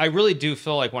 And I really do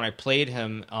feel like when I played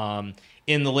him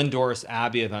in the Lindorus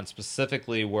Abbey event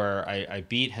specifically, where I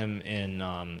beat him in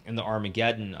the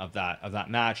Armageddon of that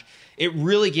match, it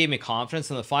really gave me confidence.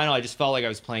 In the final, I just felt like I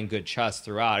was playing good chess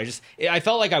throughout. I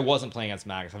felt like I wasn't playing against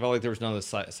Magnus. I felt like there was none of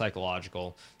the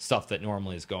psychological stuff that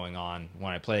normally is going on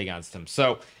when I play against him.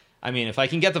 So I mean, if I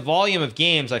can get the volume of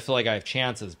games, I feel like I have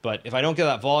chances. But if I don't get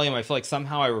that volume, I feel like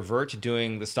somehow I revert to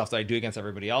doing the stuff that I do against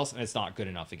everybody else, and it's not good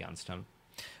enough against him.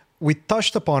 We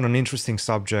touched upon an interesting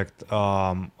subject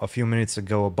a few minutes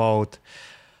ago about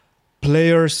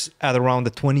players at around the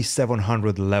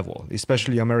 2700 level,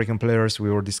 especially American players.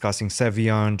 We were discussing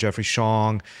Sevian, Jeffrey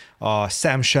Chong,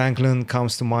 Sam Shanklin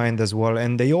comes to mind as well.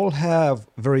 And they all have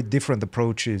very different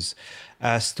approaches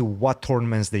as to what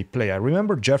tournaments they play. I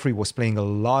remember Jeffrey was playing a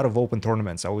lot of open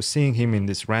tournaments. I was seeing him in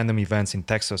these random events in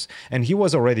Texas, and he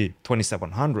was already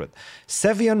 2700.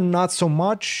 Sevian, not so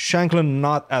much. Shanklin,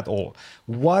 not at all.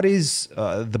 What is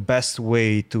the best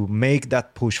way to make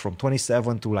that push from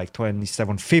 27 to like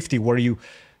 2750, where you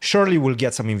surely will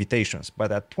get some invitations,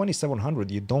 but at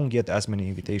 2700 you don't get as many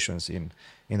invitations in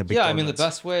the big I mean, the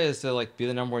best way is to like be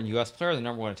the #1 US player or the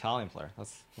 #1 Italian player.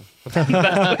 That's the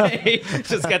best way.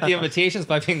 Just get the invitations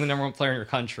by being the #1 player in your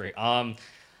country. I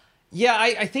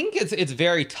think it's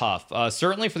very tough.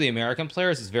 Certainly for the American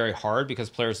players, it's very hard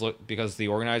because the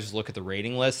organizers look at the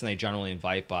rating list and they generally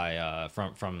invite by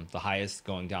from the highest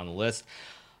going down the list.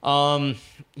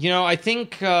 I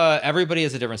think everybody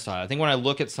has a different style. I think when I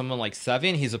look at someone like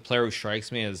Sevian, he's a player who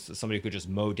strikes me as somebody who could just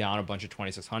mow down a bunch of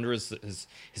 2600s.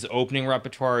 His opening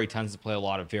repertoire, he tends to play a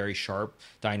lot of very sharp,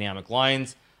 dynamic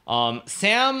lines.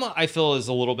 Sam, I feel, is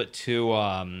a little bit too...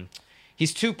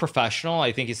 he's too professional.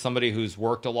 I think he's somebody who's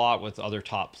worked a lot with other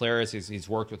top players. He's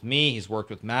worked with me. He's worked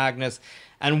with Magnus.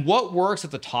 And what works at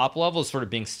the top level is sort of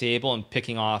being stable and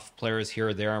picking off players here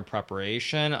or there in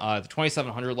preparation. The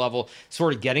 2700 level,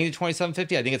 sort of getting to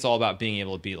 2750, I think it's all about being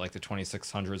able to beat like the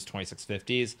 2600s,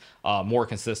 2650s more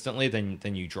consistently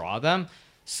than you draw them.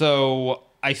 So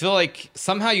I feel like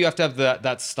somehow you have to have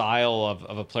that style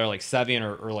of a player like Sevian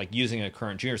or like using a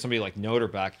current junior, somebody like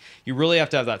Noterbeck. You really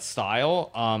have to have that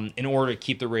style in order to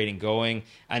keep the rating going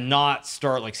and not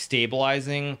start like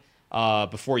stabilizing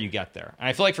before you get there. And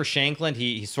I feel like for Shanklin,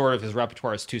 he sort of, his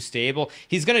repertoire is too stable.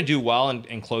 He's going to do well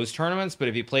in closed tournaments, but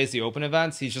if he plays the open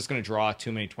events, he's just going to draw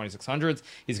too many 2600s.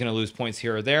 He's going to lose points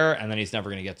here or there, and then he's never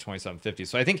going to get to 2750.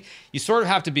 So I think you sort of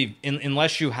have to be,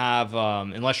 unless you're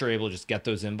able to just get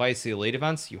those invites to the late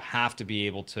events, you have to be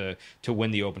able to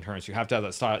win the open tournaments. You have to have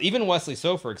that style. Even Wesley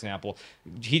So, for example,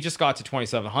 he just got to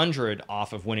 2700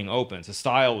 off of winning opens. His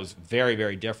style was very,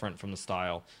 very different from the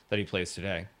style that he plays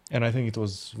today. And I think it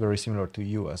was very similar to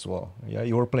you as well. Yeah,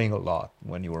 you were playing a lot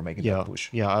when you were making that push.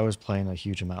 Yeah, I was playing a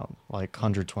huge amount, like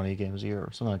 120 games a year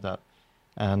or something like that.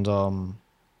 And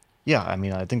I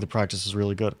mean, I think the practice is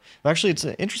really good. But actually, it's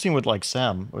interesting with like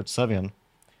with Sevian,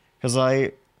 because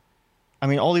I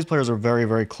mean, all these players are very,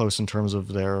 very close in terms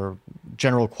of their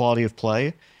general quality of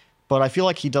play. But I feel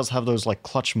like he does have those like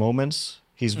clutch moments.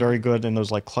 He's very good in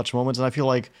those like clutch moments. And I feel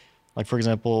like for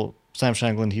example, Sam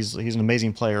Shanklin, he's an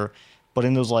amazing player. But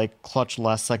in those like clutch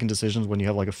last second decisions when you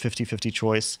have like a 50-50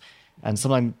 choice, and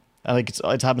sometimes I think it's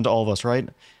happened to all of us, right?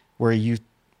 Where you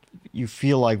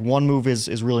feel like one move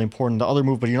is really important, the other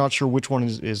move, but you're not sure which one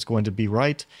is going to be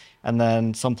right. And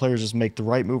then some players just make the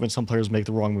right move and some players make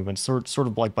the wrong move, and sort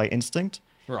of like by instinct.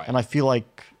 Right. And I feel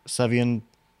like Sevian,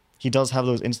 he does have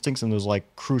those instincts and those like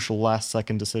crucial last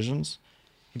second decisions.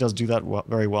 He does do that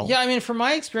very well. Yeah, I mean, from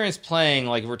my experience playing,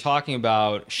 like we're talking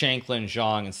about Shanklin,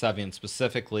 Zhang, and Sevian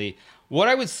specifically, what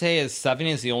I would say is Sevian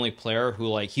is the only player who,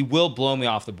 like, he will blow me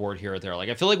off the board here or there. Like,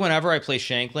 I feel like whenever I play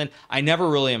Shanklin, I never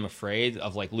really am afraid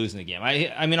of, like, losing the game.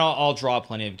 I mean, I'll draw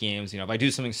plenty of games. You know, if I do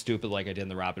something stupid like I did in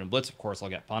the Rapid and Blitz, of course, I'll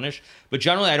get punished. But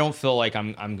generally, I don't feel like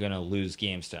I'm going to lose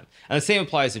games to him. And the same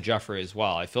applies to Jeffrey as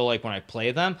well. I feel like when I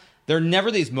play them, there are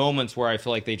never these moments where I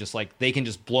feel like they can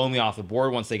just blow me off the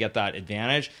board once they get that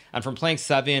advantage. And from playing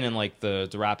Sevian in, like, the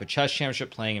Rapid Chess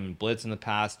Championship, playing him in Blitz in the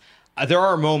past, there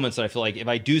are moments that I feel like if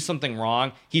I do something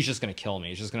wrong, he's just going to kill me.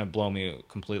 He's just going to blow me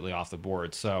completely off the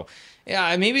board. So,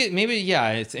 yeah, maybe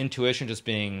it's intuition, just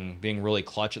being really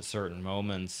clutch at certain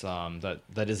moments. That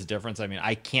is a difference. I mean,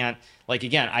 I can't, like,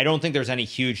 again, I don't think there's any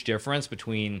huge difference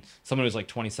between someone who's like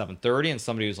 2730 and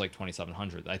somebody who's like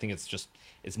 2700. I think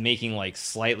it's making like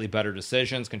slightly better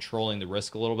decisions, controlling the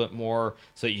risk a little bit more,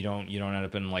 so that you don't end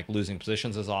up in like losing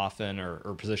positions as often or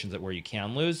positions where you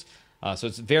can lose. So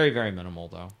it's very, very minimal,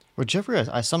 though. With Jeffrey,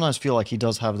 I sometimes feel like he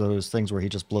does have those things where he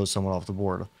just blows someone off the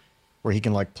board, where he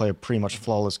can like play a pretty much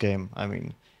flawless game. I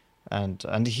mean,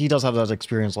 and he does have that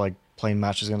experience like playing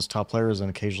matches against top players and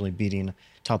occasionally beating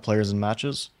top players in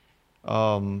matches.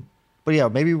 But yeah,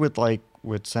 maybe with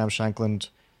Sam Shanklin,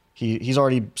 he's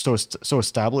already so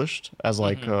established as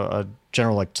like a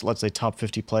general, like, let's say top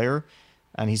 50 player.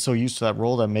 And he's so used to that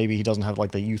role that maybe he doesn't have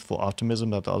like the youthful optimism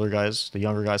that the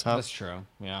younger guys have. That's true.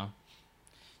 Yeah.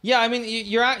 Yeah, I mean,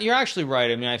 you're actually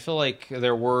right. I mean, I feel like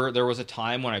there was a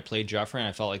time when I played Jeffrey, and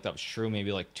I felt like that was true.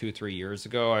 Maybe like 2-3 years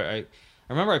ago. I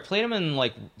remember I played him in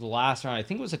like the last round. I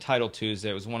think it was a Title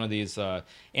Tuesday. It was one of these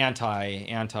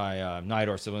anti Night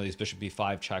or some of these Bishop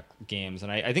B5 check games,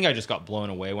 and I think I just got blown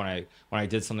away when I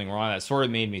did something wrong. That sort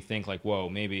of made me think like, whoa,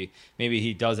 maybe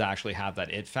he does actually have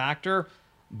that it factor.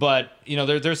 But you know,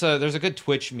 there's a good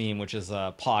Twitch meme which is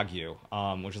Pog you,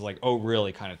 which is like, oh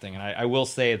really kind of thing. And I will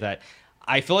say that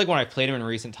I feel like when I played him in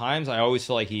recent times, I always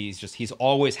feel like he's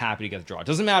always happy to get the draw. It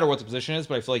doesn't matter what the position is,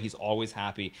 but I feel like he's always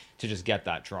happy to just get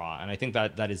that draw. And I think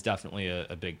that is definitely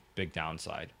a big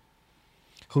downside.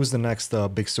 Who's the next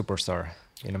big superstar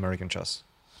in American chess?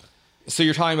 So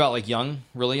you're talking about like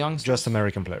really young? Just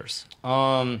American players.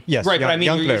 Yes, right. But I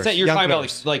mean, you're talking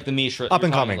about like the Mishra, up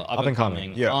and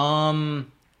coming. Yeah.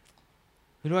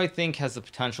 Who do I think has the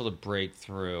potential to break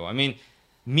through? I mean,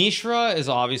 Mishra is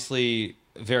obviously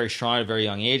very strong at a very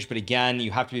young age, but again, you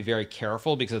have to be very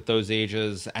careful because at those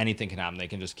ages, anything can happen. They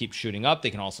can just keep shooting up. They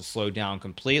can also slow down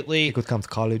completely. He could come to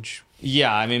college.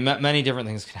 Yeah, I mean, many different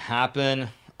things can happen.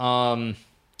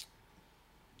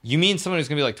 You mean someone who's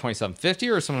going to be like 2750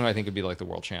 or someone who I think could be like the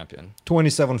world champion?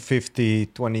 2750,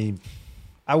 20,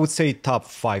 I would say top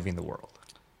 5 in the world.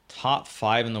 Top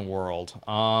 5 in the world.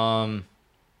 I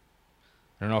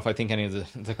don't know if I think any of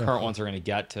the current ones are going to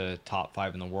get to top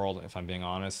 5 in the world, if I'm being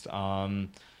honest. Yeah,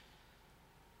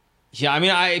 I mean,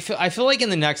 I feel like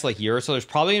in the next like year or so, there's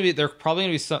probably going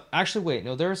to be some. Actually, wait,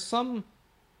 no, there's some.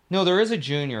 No, there is a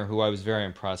junior who I was very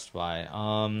impressed by.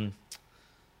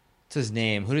 What's his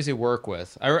name? Who does he work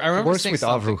with? I remember he works with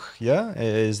Avruch. Yeah,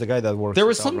 is the guy that works. There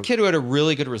was with some Avruch. kid who had a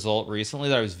really good result recently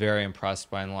that I was very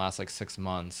impressed by in the last like 6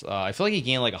 months. I feel like he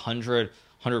gained like 100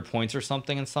 points or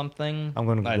something and something. I'm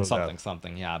going to Google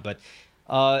something. Yeah, but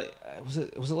was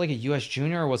it like a U.S.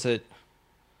 junior or was it?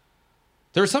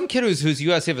 There was some kid whose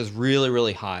USAF is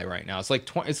really high right now. It's like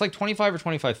 25 or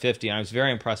 2550, and I was very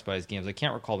impressed by his games. I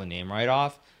can't recall the name right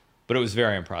off, but it was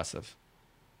very impressive.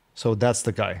 So that's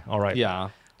the guy. All right.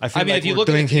 Yeah. I mean, like if you look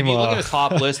at his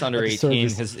top list under 18,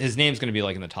 his name's going to be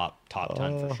like in the top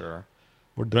 10 for sure.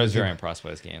 But I was very impressed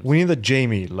by his games. We need a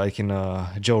Jamie, like in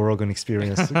a Joe Rogan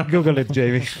Experience. Google it,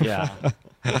 Jamie. Yeah.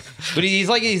 But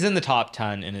he's in the top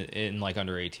 10 in like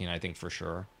under 18, I think for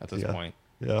sure at this point.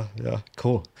 Yeah,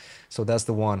 cool. So that's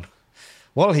the one.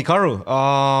 Well,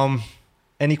 Hikaru,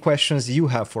 any questions you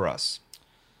have for us?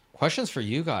 Questions for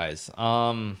you guys.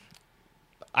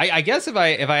 I guess if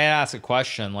I ask a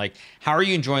question like, how are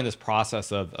you enjoying this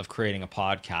process of creating a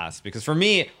podcast? Because for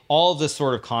me, all of this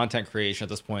sort of content creation at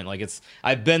this point, like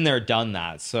I've been there, done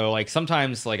that. So like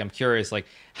sometimes like I'm curious, like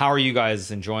how are you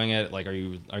guys enjoying it? Like are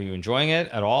you enjoying it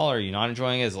at all? Are you not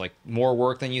enjoying it? Is it like more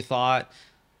work than you thought?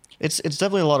 It's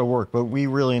definitely a lot of work, but we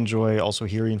really enjoy also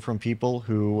hearing from people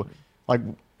who, like,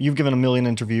 you've given a million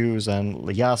interviews and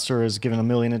Yasser has given a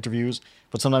million interviews,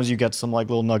 but sometimes you get some like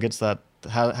little nuggets that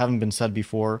haven't been said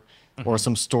before, or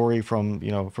some story from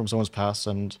someone's past,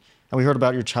 and we heard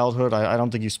about your childhood. I don't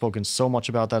think you've spoken so much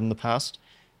about that in the past.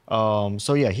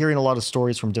 So yeah, hearing a lot of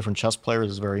stories from different chess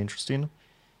players is very interesting.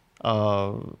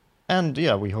 And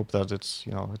yeah, we hope that it's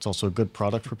also a good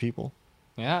product for people.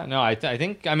 Yeah, no, I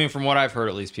think, I mean, from what I've heard,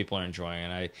 at least people are enjoying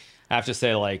it. I have to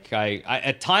say, like, I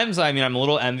at times, I mean, I'm a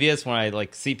little envious when I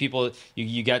like see people,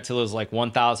 you get to those like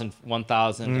 1,000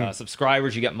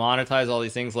 subscribers, you get monetized, all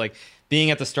these things, like being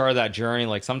at the start of that journey.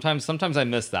 Like sometimes I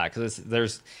miss that because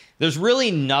there's really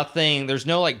nothing, there's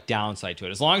no like downside to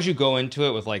it. As long as you go into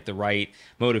it with like the right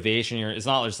motivation, it's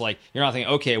not just like, you're not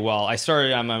thinking, okay, well,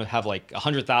 I'm going to have like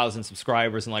 100,000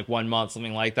 subscribers in like 1 month,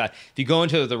 something like that. If you go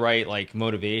into it with the right like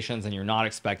motivations and you're not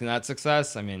expecting that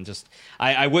success, I mean, just,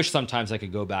 I wish sometimes I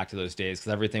could go back to those days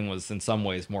because everything was in some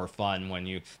ways more fun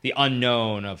when the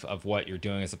unknown of what you're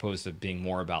doing as opposed to being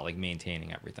more about like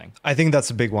maintaining everything. I think that's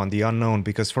a big one, the unknown,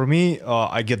 because for me,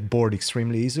 I get bored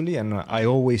extremely easily, and I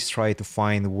always try to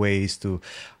find ways to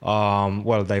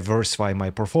diversify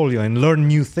my portfolio and learn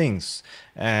new things.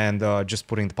 And just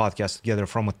putting the podcast together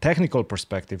from a technical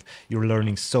perspective, you're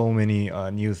learning so many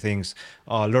new things,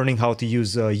 learning how to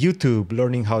use YouTube,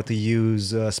 learning how to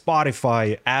use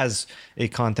Spotify as a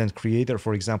content creator,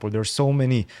 for example. There's so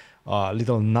many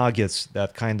little nuggets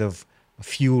that kind of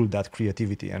fuel that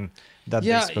creativity, and that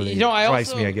basically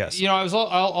drives me, I guess. I was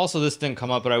also, this didn't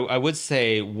come up, but I would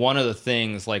say one of the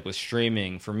things like with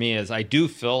streaming for me is I do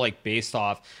feel like based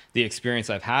off the experience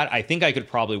I've had, I think I could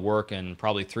probably work in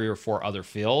probably 3 or 4 other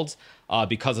fields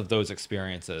because of those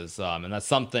experiences, and that's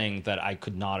something that I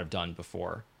could not have done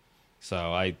before. So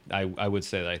I would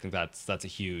say that I think that's a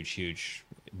huge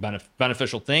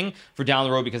beneficial thing for down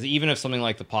the road, because even if something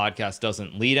like the podcast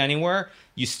doesn't lead anywhere,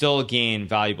 you still gain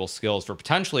valuable skills for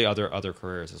potentially other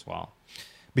careers as well.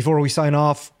 Before we sign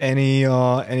off,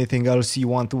 anything else you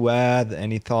want to add?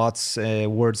 Any thoughts,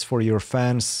 words for your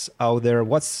fans out there?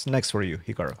 What's next for you,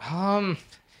 Hikaru?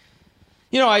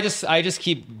 I just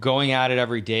keep going at it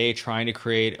every day, trying to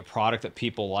create a product that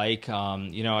people like.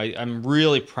 I'm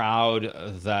really proud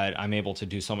that I'm able to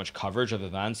do so much coverage of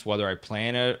events, whether I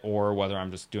plan it or whether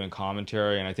I'm just doing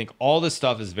commentary. And I think all this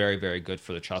stuff is very, very good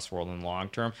for the chess world in the long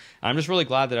term. And I'm just really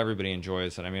glad that everybody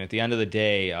enjoys it. I mean, at the end of the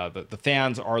day, the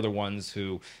fans are the ones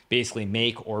who basically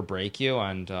make or break you.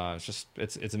 And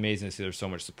it's amazing to see there's so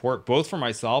much support, both for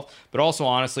myself, but also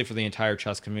honestly for the entire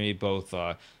chess community, both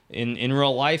in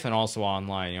real life and also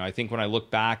online. I think when I look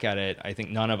back at it, I think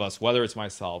none of us, whether it's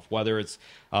myself, whether it's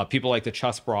people like the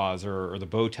Chess Bras or the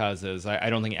Botezes, I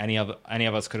don't think any of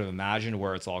us could have imagined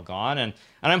where it's all gone. And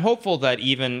I'm hopeful that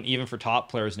even for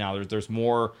top players now, there's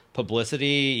more publicity,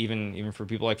 even for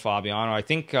people like Fabiano. I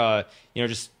think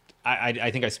I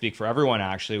think I speak for everyone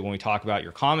actually when we talk about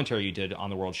your commentary you did on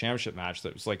the World Championship match.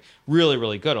 That was like really,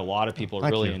 really good. A lot of people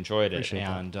really enjoyed it,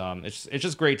 and it's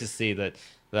just great to see that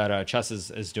chess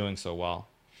is doing so well.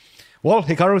 Well,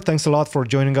 Hikaru, thanks a lot for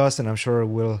joining us, and I'm sure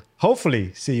we'll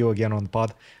hopefully see you again on the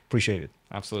pod. Appreciate it.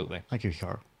 Absolutely. Thank you,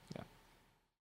 Hikaru.